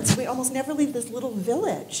France. We almost never leave this little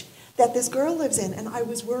village that this girl lives in. And I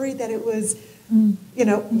was worried that it was, you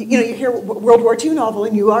hear World War II novel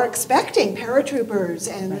and you are expecting paratroopers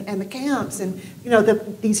and the camps and, you know,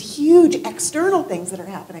 these huge external things that are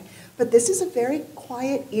happening. But this is a very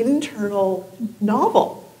quiet internal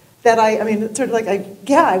novel. That I mean, it's sort of like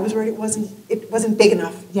I was worried it wasn't big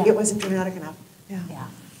enough. Yeah. It wasn't dramatic enough. Yeah.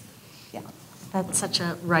 That's such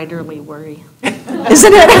a writerly worry,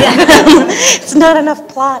 isn't it? It's not enough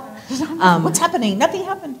plot. What's happening? Nothing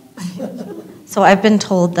happened. So I've been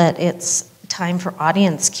told that it's time for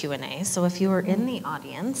audience Q&A. So if you are in the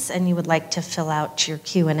audience and you would like to fill out your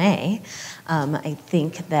Q&A, I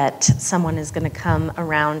think that someone is going to come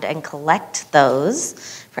around and collect those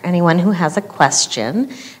for anyone who has a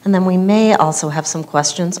question. And then we may also have some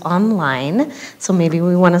questions online. So maybe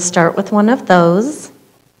we want to start with one of those.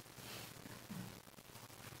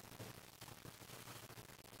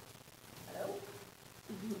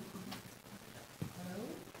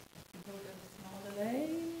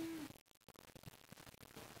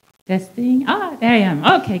 Testing. There I am.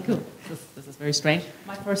 Okay, cool. This is very strange.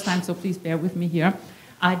 My first time, so please bear with me here.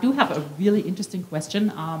 I do have a really interesting question,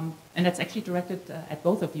 and that's actually directed at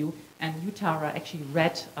both of you. And you, Tara, actually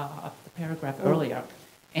read the paragraph earlier.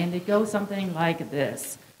 And it goes something like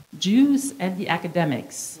this. Jews and the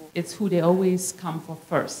academics, it's who they always come for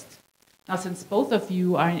first. Now, since both of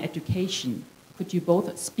you are in education, could you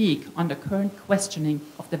both speak on the current questioning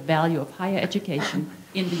of the value of higher education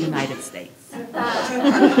in the United States?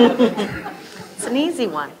 It's an easy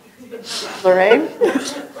one. Laraine?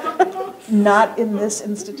 Not in this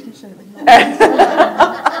institution.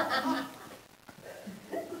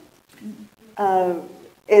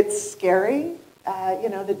 It's scary. You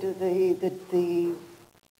know,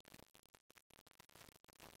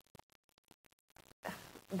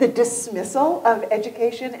 the dismissal of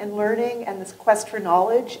education and learning and this quest for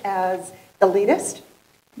knowledge as elitist,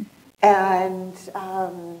 and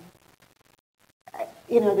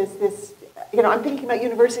you know, this. You know, I'm thinking about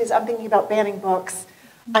universities. I'm thinking about banning books.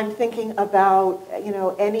 I'm thinking about, you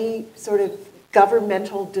know, any sort of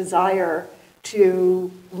governmental desire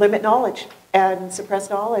to limit knowledge and suppress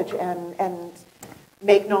knowledge and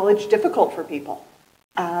make knowledge difficult for people.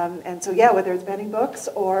 And so, yeah, whether it's banning books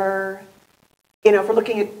or, you know, if we're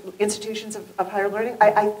looking at institutions of higher learning,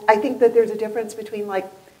 I think that there's a difference between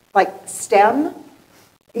like STEM,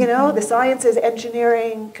 you know, the sciences,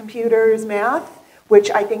 engineering, computers, math, which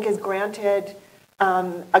I think is granted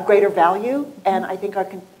a greater value and I think are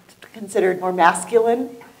considered more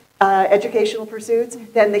masculine educational pursuits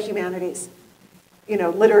than the humanities. You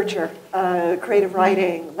know, literature, creative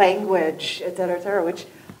writing, language, et cetera, which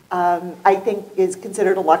I think is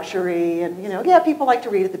considered a luxury. And, yeah, people like to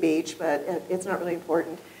read at the beach, but it's not really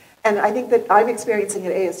important. And I think that I'm experiencing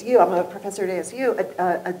at ASU, I'm a professor at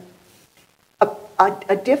ASU,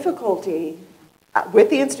 a difficulty with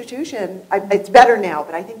the institution. It's better now,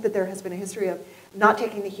 but I think that there has been a history of not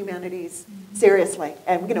taking the humanities seriously.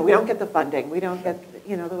 And, we don't get the funding. We don't get,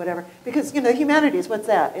 the whatever. Because, the humanities, what's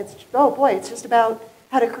that? It's, oh boy, it's just about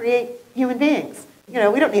how to create human beings. We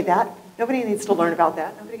don't need that. Nobody needs to learn about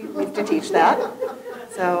that. Nobody needs to teach that.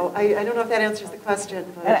 So I don't know if that answers the question.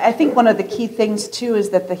 But. And I think one of the key things, too, is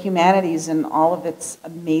that the humanities and all of its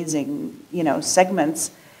amazing,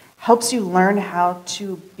 segments helps you learn how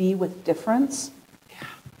to be with difference.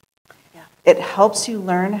 Yeah. It helps you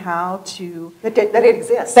learn how to... That it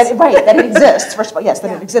exists. That it exists. First of all, yes,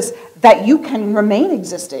 that it exists. That you can remain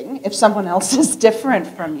existing if someone else is different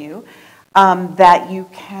from you. That you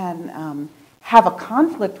can have a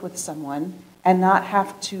conflict with someone and not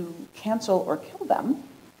have to cancel or kill them,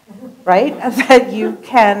 right? That you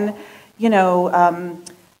can,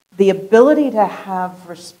 the ability to have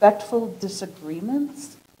respectful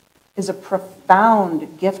disagreements is a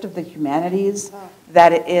profound gift of the humanities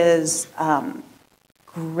that is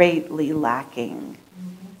greatly lacking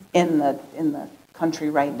in the country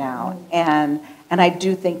right now. And I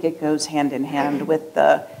do think it goes hand in hand with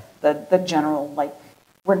the general, like,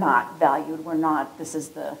 we're not valued, this is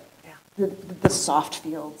the soft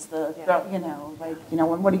fields, what are you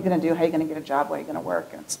going to do, how are you going to get a job, where are you going to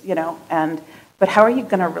work, but how are you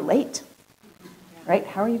going to relate, right?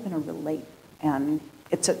 How are you going to relate? And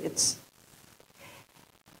it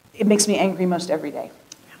makes me angry most every day.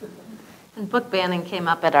 And book banning came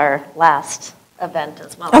up at our last event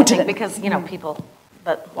as well, I think, because, people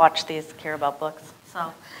that watch these care about books.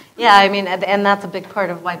 So, yeah, I mean, and that's a big part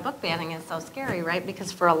of why book banning is so scary, right?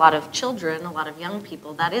 Because for a lot of children, a lot of young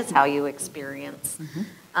people, that is how you experience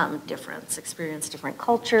difference, experience different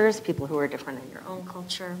cultures, people who are different in your own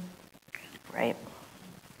culture, right?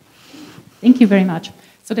 Thank you very much.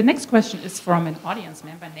 So the next question is from an audience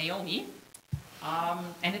member, Naomi,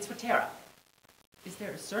 and it's for Tara. Is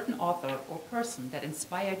there a certain author or person that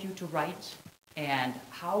inspired you to write, and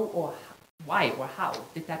why or how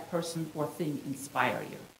did that person or thing inspire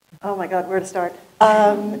you? Oh my God, where to start?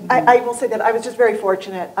 I will say that I was just very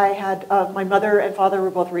fortunate. I had, my mother and father were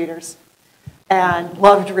both readers and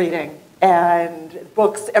loved reading, and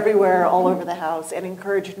books everywhere, all over the house, and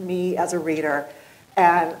encouraged me as a reader.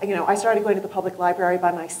 And, I started going to the public library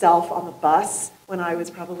by myself on the bus when I was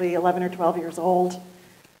probably 11 or 12 years old.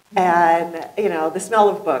 And, the smell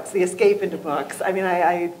of books, the escape into books. I mean,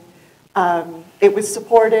 it was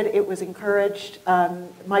supported, it was encouraged.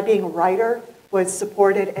 My being a writer was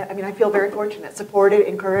supported. I mean, I feel very fortunate. Supported,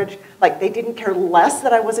 encouraged. Like, they didn't care less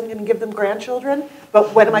that I wasn't going to give them grandchildren,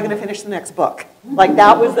 but when am I going to finish the next book? Like,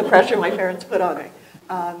 that was the pressure my parents put on me.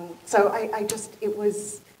 So it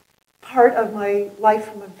was part of my life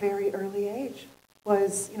from a very early age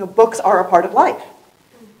was, books are a part of life.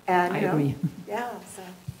 And, I agree. Yeah, so.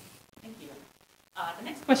 Thank you. The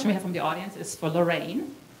next question we have from the audience is for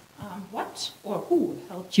Laraine. What or who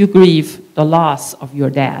helped you grieve the loss of your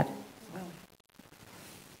dad?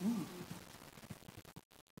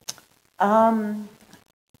 A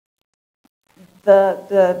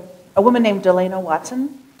woman named Delana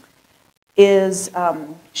Watson is,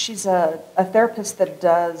 she's a therapist that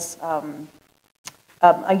does a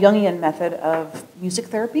Jungian method of music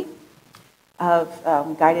therapy, of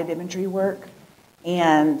guided imagery work.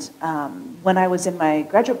 And when I was in my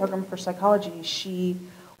graduate program for psychology, she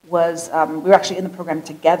was, we were actually in the program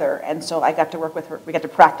together, and so I got to work with her. We got to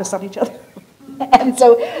practice on each other. And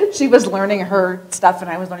so she was learning her stuff, and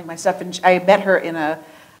I was learning my stuff. And I met her in a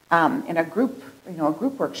group, a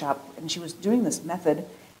group workshop, and she was doing this method.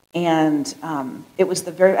 And it was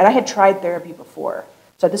and I had tried therapy before.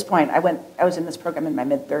 So at this point, I was in this program in my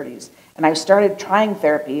mid-30s, and I started trying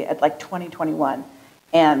therapy at like 2021,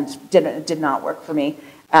 and it did not work for me.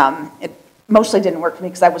 It mostly didn't work for me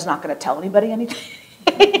because I was not going to tell anybody anything.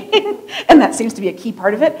 And that seems to be a key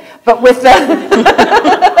part of it. But with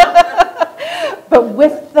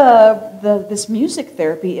this music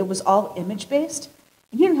therapy, it was all image-based,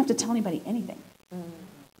 and you didn't have to tell anybody anything.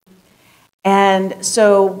 And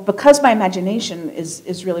so because my imagination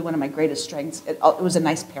is really one of my greatest strengths, it was a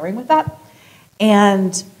nice pairing with that.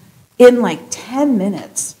 And in like 10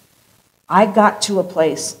 minutes, I got to a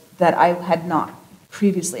place that I had not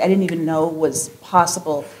previously, I didn't even know was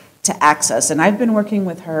possible to access. And I've been working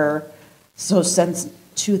with her since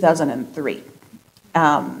 2003.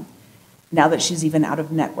 Now that she's even out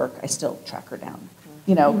of network, I still track her down.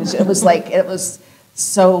 It was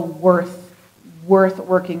so worth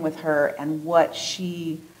working with her, and what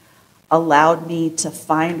she allowed me to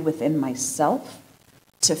find within myself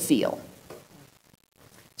to feel.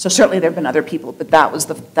 So certainly there have been other people, but that was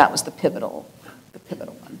the pivotal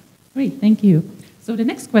one. Great, thank you. So the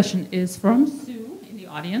next question is from Sue in the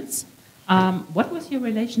audience. What was your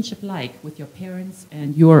relationship like with your parents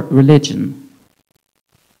and your religion?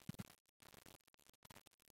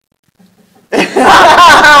 Is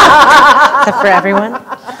that for everyone?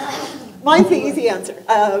 Mine's the easy answer.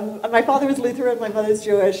 My father was Lutheran, my mother's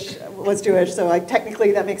was Jewish, so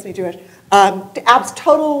technically that makes me Jewish.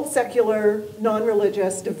 Total secular,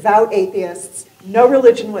 non-religious, devout atheists, no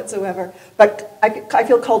religion whatsoever, but I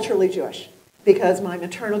feel culturally Jewish because my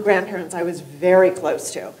maternal grandparents I was very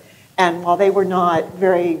close to. And while they were not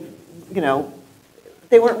very,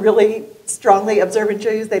 they weren't really strongly observant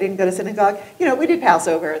Jews, they didn't go to synagogue, we did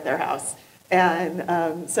Passover at their house.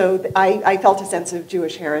 And so I felt a sense of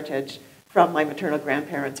Jewish heritage from my maternal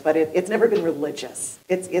grandparents, but it's never been religious.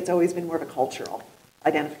 It's always been more of a cultural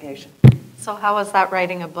identification. So how was that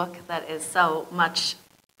writing a book that is so much,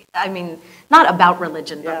 not about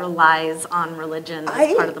religion, but relies on religion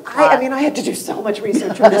as part of the plot? I had to do so much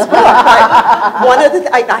research for this book.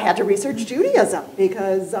 I had to research Judaism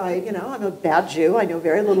because I'm a bad Jew. I know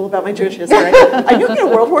very little about my Jewish history. I knew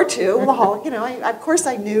World War II, of course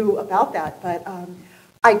I knew about that, but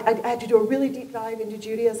I had to do a really deep dive into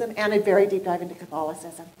Judaism and a very deep dive into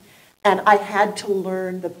Catholicism. And I had to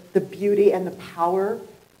learn the beauty and the power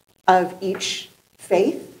of each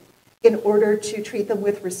faith in order to treat them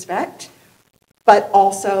with respect, but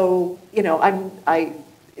also,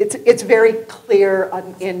 it's very clear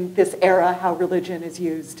in this era how religion is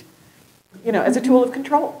used, as a tool of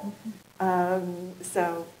control. I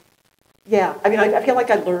feel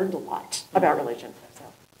like I learned a lot about religion. So.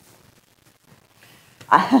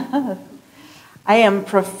 I am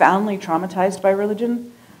profoundly traumatized by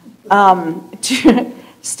religion.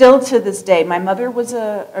 Still to this day, my mother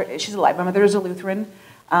she's alive. My mother is a Lutheran.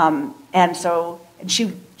 And she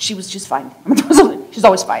was just fine. She's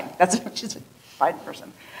always fine. She's a fine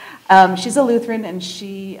person. She's a Lutheran, and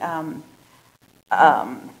she,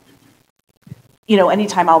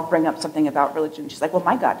 anytime I'll bring up something about religion, she's like, well,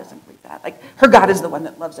 my God doesn't believe that. Like, her God is the one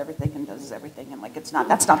that loves everything and does everything, and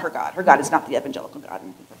that's not her God. Her God is not the evangelical God.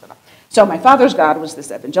 So my father's God was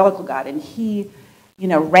this evangelical God, and he,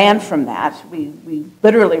 ran from that. We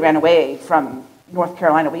literally ran away from North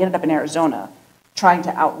Carolina. We ended up in Arizona, trying to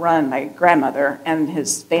outrun my grandmother and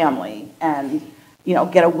his family and,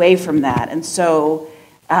 get away from that. And so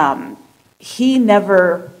he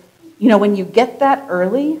never, when you get that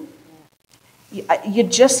early, you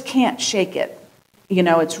just can't shake it.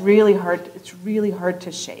 It's really hard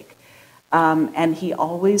to shake. And he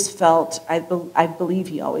always felt, I believe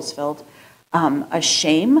he always felt a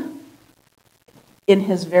shame in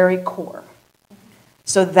his very core.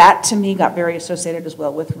 So that to me got very associated as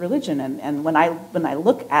well with religion. And when I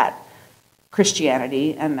look at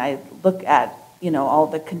Christianity and I look at, all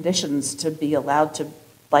the conditions to be allowed to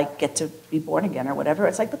get to be born again or whatever,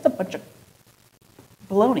 it's like that's a bunch of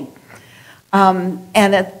baloney.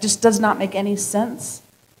 And it just does not make any sense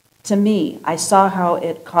to me. I saw how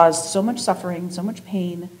it caused so much suffering, so much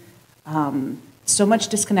pain, so much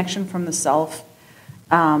disconnection from the self.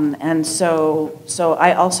 And so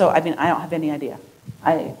I also, I don't have any idea.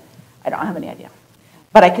 I don't have any idea.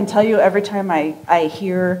 But I can tell you every time I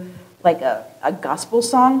hear a gospel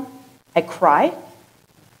song, I cry.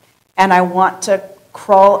 And I want to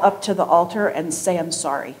crawl up to the altar and say I'm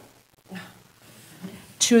sorry.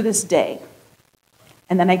 To this day.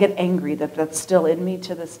 And then I get angry that that's still in me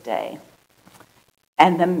to this day.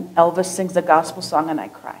 And then Elvis sings a gospel song and I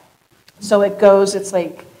cry. So it goes, it's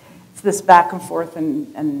this back and forth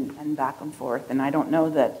and back and forth. And I don't know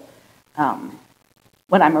that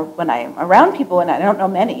when I'm around people, and I don't know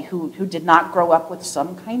many who did not grow up with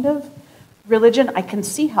some kind of religion, I can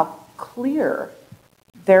see how clear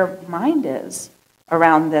their mind is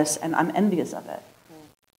around this, and I'm envious of it.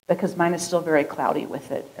 Because mine is still very cloudy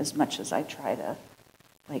with it, as much as I try to,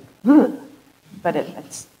 but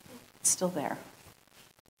it's still there.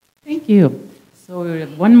 Thank you. So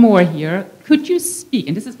one more here. Could you speak,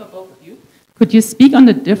 and this is for both of you, could you speak on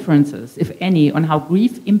the differences, if any, on how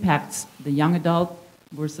grief impacts the young adult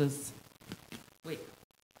versus,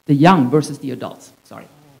 the young versus the adults? Sorry.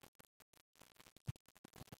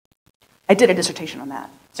 I did a dissertation on that,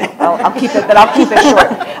 so I'll keep it, but I'll keep it short.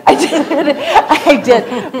 I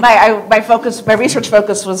did. My research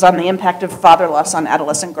focus was on the impact of father loss on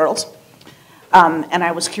adolescent girls, and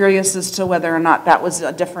I was curious as to whether or not that was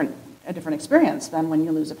a different experience than when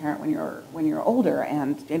you lose a parent when you're older,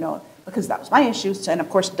 and because that was my issue, and of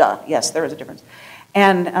course, yes, there is a difference.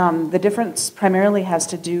 And the difference primarily has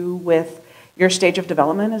to do with your stage of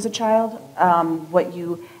development as a child,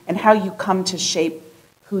 and how you come to shape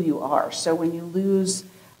who you are. So when you lose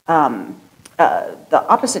the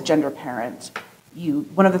opposite gender parent,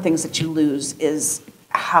 one of the things that you lose is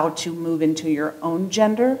how to move into your own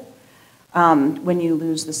gender. When you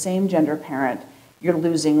lose the same gender parent, you're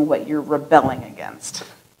losing what you're rebelling against.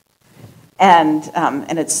 And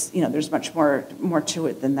it's, there's much more to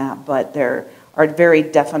it than that, but there are very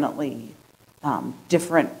definitely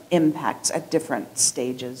different impacts at different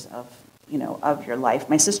stages of your life.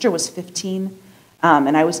 My sister was 15,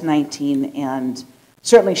 and I was 19, and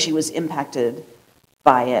certainly she was impacted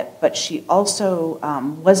by it, but she also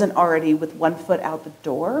wasn't already with one foot out the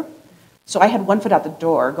door. So I had one foot out the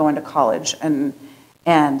door going to college, and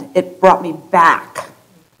it brought me back.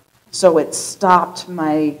 So it stopped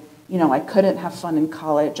my, I couldn't have fun in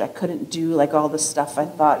college. I couldn't do like all the stuff I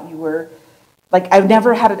thought you were. Like I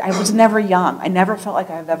was never young. I never felt like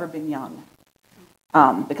I've ever been young,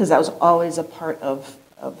 because that was always a part of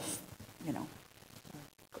growing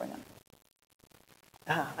up.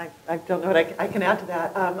 I don't know what I can add to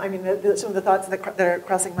that. Some of the thoughts that are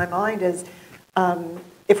crossing my mind is,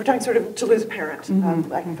 if we're talking sort of to lose a parent,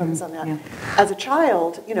 I can focus on that. Yeah. As a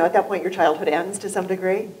child, at that point your childhood ends to some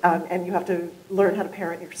degree, and you have to learn how to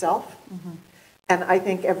parent yourself. And I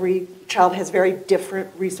think every child has very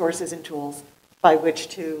different resources and tools by which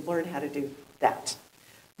to learn how to do that.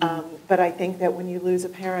 But I think that when you lose a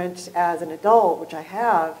parent as an adult, which I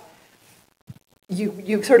have,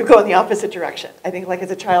 you sort of go in the opposite direction. I think like as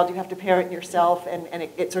a child you have to parent yourself, and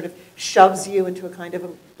it sort of shoves you into a kind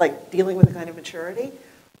of like dealing with a kind of maturity.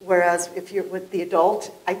 Whereas if you're with the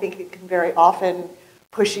adult, I think it can very often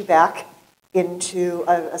push you back into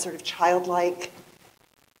a sort of childlike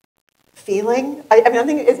feeling. I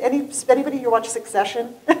think, is anybody here watch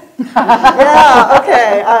Succession? Yeah,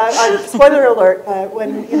 okay. Spoiler alert, the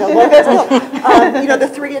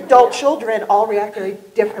three adult children all react very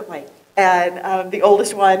differently. And the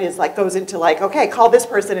oldest one is like, goes into like, okay, call this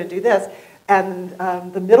person and do this. And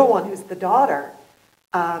the middle one, who's the daughter,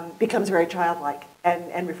 becomes very childlike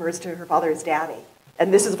and refers to her father as daddy.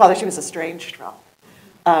 And this is the father she was estranged from.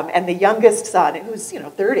 And the youngest son, who's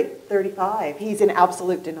 30, 35, he's in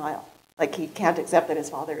absolute denial. Like he can't accept that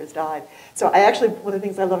his father has died. So one of the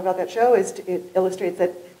things I love about that show is it illustrates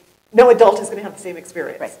that no adult is going to have the same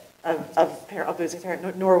experience of losing a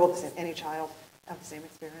parent, nor will any child have the same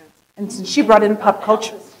experience. And since she brought in pop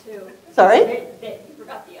culture. Sorry? You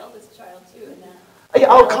forgot the eldest child too in that.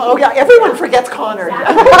 Oh yeah, everyone forgets Connor.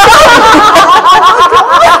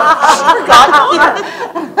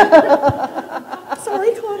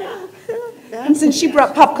 Sorry, Connor. And since she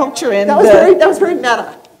brought pop culture in, that was very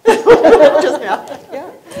meta. Just now. Yeah.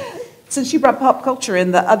 Since she brought pop culture in,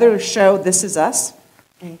 the other show, This Is Us,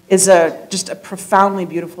 is just a profoundly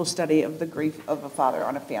beautiful study of the grief of a father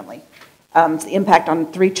on a family. It's the impact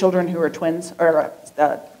on 3 children who are twins, or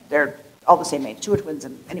they're all the same age. 2 are twins,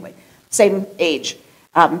 and anyway, same age.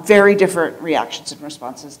 Very different reactions and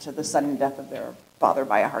responses to the sudden death of their father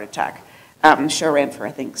by a heart attack. The show ran for,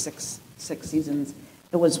 I think, six seasons.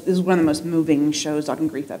 It was one of the most moving shows on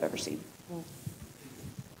grief I've ever seen.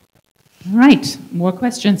 All right, more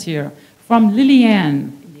questions here. From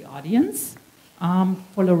Lillian in the audience,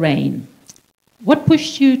 for Laraine. What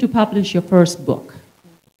pushed you to publish your first book?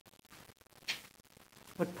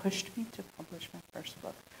 What pushed me to publish my first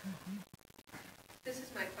book? This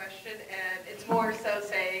is my question, and it's more so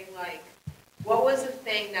saying, like, what was the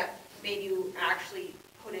thing that made you actually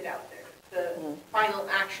put it out there? The final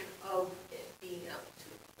action of it being out to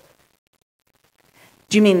the public.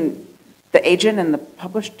 Do you mean the agent and the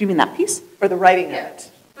publisher? Do you mean that piece? Or the writing of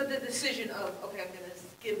it? But the decision of, okay, I'm going to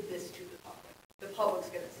give this to the public. The public's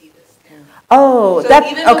going to see this. Oh, so that,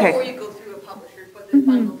 even okay. before you go through a publisher, but the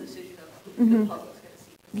final decision of the public's going to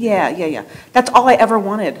see this. Yeah. That's all I ever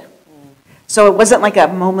wanted. So it wasn't like a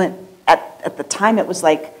moment at the time. It was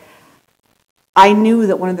like, I knew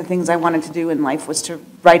that one of the things I wanted to do in life was to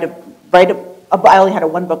write a I only had a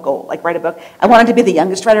 1-book goal, like write a book. I wanted to be the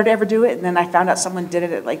youngest writer to ever do it, and then I found out someone did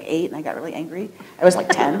it at like 8, and I got really angry. I was like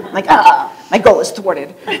 10, like, my goal is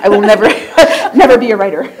thwarted. I will never, never be a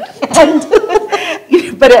writer.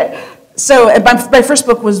 So my first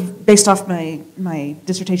book was based off my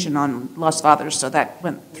dissertation on lost fathers, so that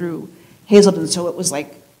went through Hazelden. So it was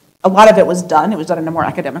like, a lot of it was done. It was done in a more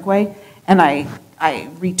academic way, and I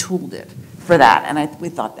retooled it for that. And I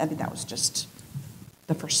think that was just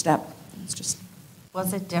the first step. It's just.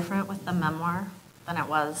 Was it different with the memoir than it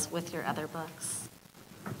was with your other books?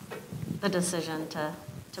 The decision to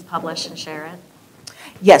publish and share it?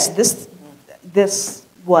 Yes, this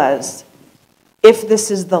was if this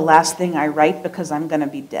is the last thing I write because I'm going to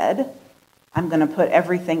be dead, I'm going to put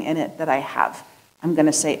everything in it that I have. I'm going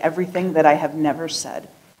to say everything that I have never said,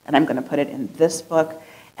 and I'm going to put it in this book,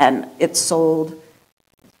 and it's sold.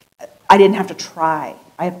 I didn't have to try.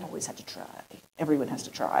 I have always had to try. Everyone has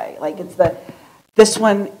to try. Like this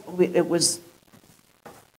one, it was,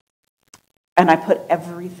 and I put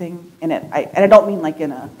everything in it. And I don't mean like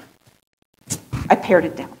I pared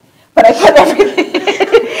it down, but I put everything.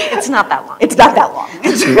 It's not that long. It's not that long.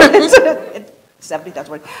 It's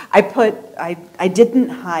 70,000 words. I didn't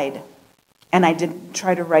hide, and I didn't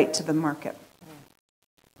try to write to the market.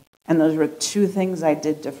 And those were two things I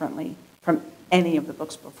did differently from any of the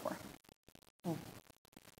books before.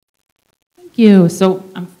 Thank you. So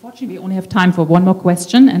unfortunately, we only have time for one more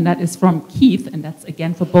question, and that is from Keith, and that's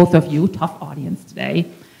again for both of you, tough audience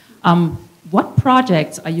today. What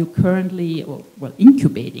projects are you currently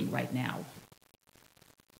incubating right now?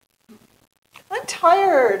 I'm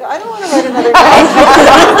tired. I don't want to write another novel.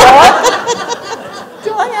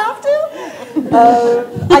 Do I have to?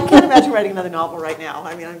 I can't imagine writing another novel right now.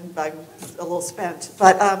 I mean, I'm a little spent.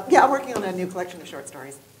 But yeah, I'm working on a new collection of short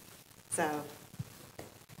stories. So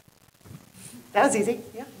that was easy.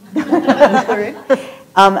 Yeah.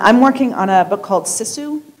 I'm working on a book called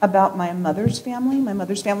Sisu about my mother's family. My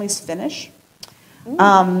mother's family's Finnish.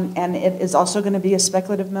 And it is also going to be a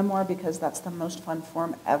speculative memoir because that's the most fun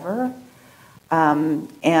form ever.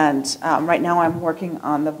 Right now I'm working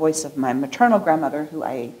on the voice of my maternal grandmother, who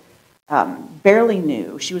I barely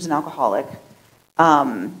knew. She was an alcoholic,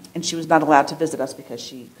 and she was not allowed to visit us because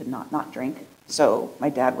she could not drink. So my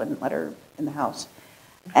dad wouldn't let her in the house.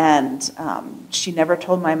 And she never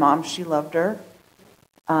told my mom she loved her.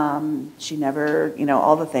 She never,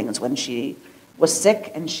 all the things. When she was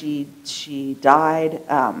sick and she died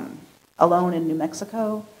alone in New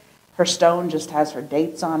Mexico, her stone just has her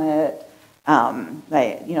dates on it.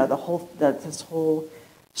 This whole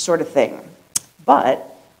sort of thing. But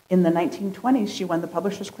in the 1920s, she won the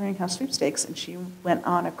Publishers Clearinghouse sweepstakes, and she went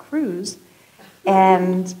on a cruise.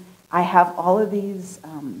 And I have all of these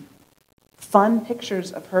fun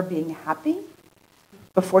pictures of her being happy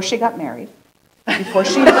before she got married, before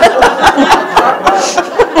she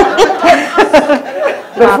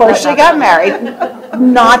got married.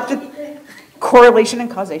 Not the correlation and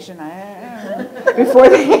causation. Before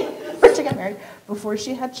she got married, before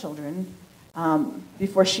she had children,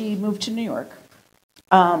 before she moved to New York.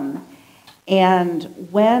 And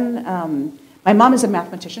when my mom is a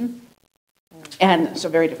mathematician, and so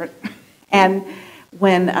very different. And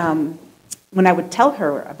when I would tell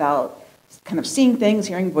her about kind of seeing things,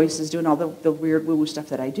 hearing voices, doing all the weird woo-woo stuff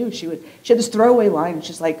that I do, she had this throwaway line, and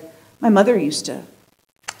she's like, "My mother used to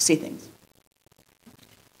see things."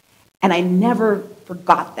 And I never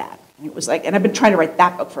forgot that. And it was like, and I've been trying to write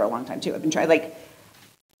that book for a long time too. I've been trying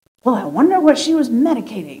well, I wonder what she was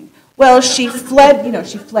medicating. Well, she fled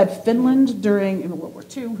Finland during World War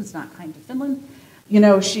II. Who's not kind to Finland?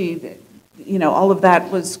 All of that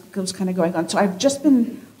was kind of going on. So I've just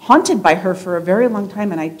been haunted by her for a very long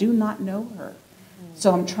time, and I do not know her.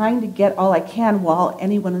 So I'm trying to get all I can while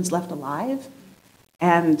anyone is left alive,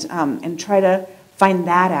 and try to find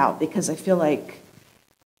that out, because I feel like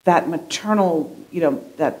that maternal,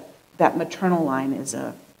 that maternal line is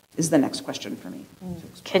the next question for me.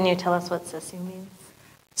 Can you tell us what Sisu means?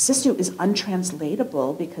 Sisu is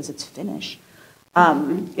untranslatable because it's Finnish.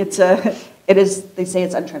 They say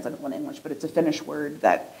it's untranslatable in English, but it's a Finnish word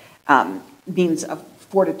that means a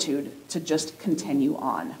fortitude to just continue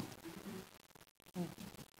on.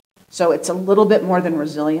 So it's a little bit more than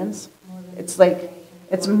resilience. It's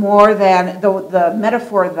more than, the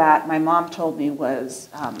metaphor that my mom told me was,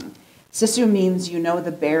 Sisu means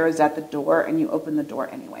the bear is at the door and you open the door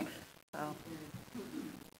anyway. I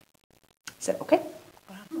said, okay.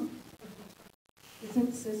 Wow.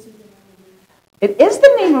 Isn't Sisu the name? It is the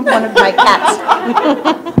name of one of my cats.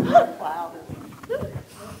 Wow.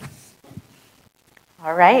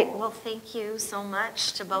 All right. Well, thank you so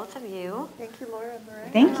much to both of you. Thank you, Laura and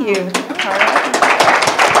Lorraine. Thank you.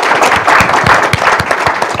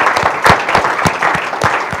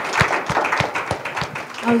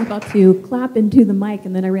 I was about to clap into the mic,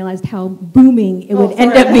 and then I realized how booming it would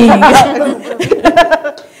end up being.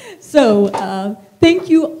 So thank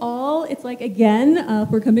you all. It's again,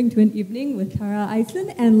 for coming to an evening with Tara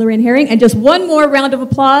Ison and Laraine Herring. And just one more round of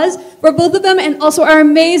applause for both of them, and also our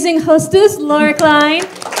amazing hostess, Laura Klein.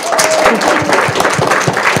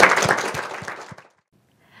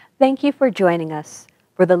 Thank you for joining us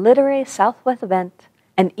for the Literary Southwest event,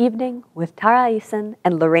 An Evening with Tara Ison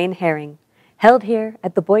and Laraine Herring, held here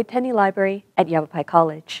at the Boyd Tenney Library at Yavapai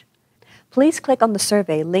College. Please click on the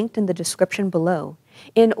survey linked in the description below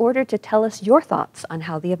in order to tell us your thoughts on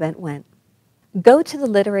how the event went. Go to the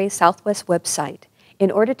Literary Southwest website in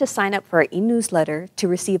order to sign up for our e-newsletter to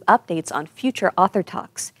receive updates on future author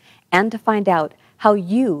talks and to find out how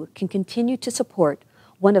you can continue to support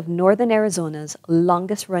one of Northern Arizona's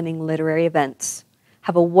longest-running literary events.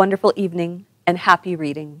 Have a wonderful evening and happy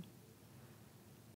reading.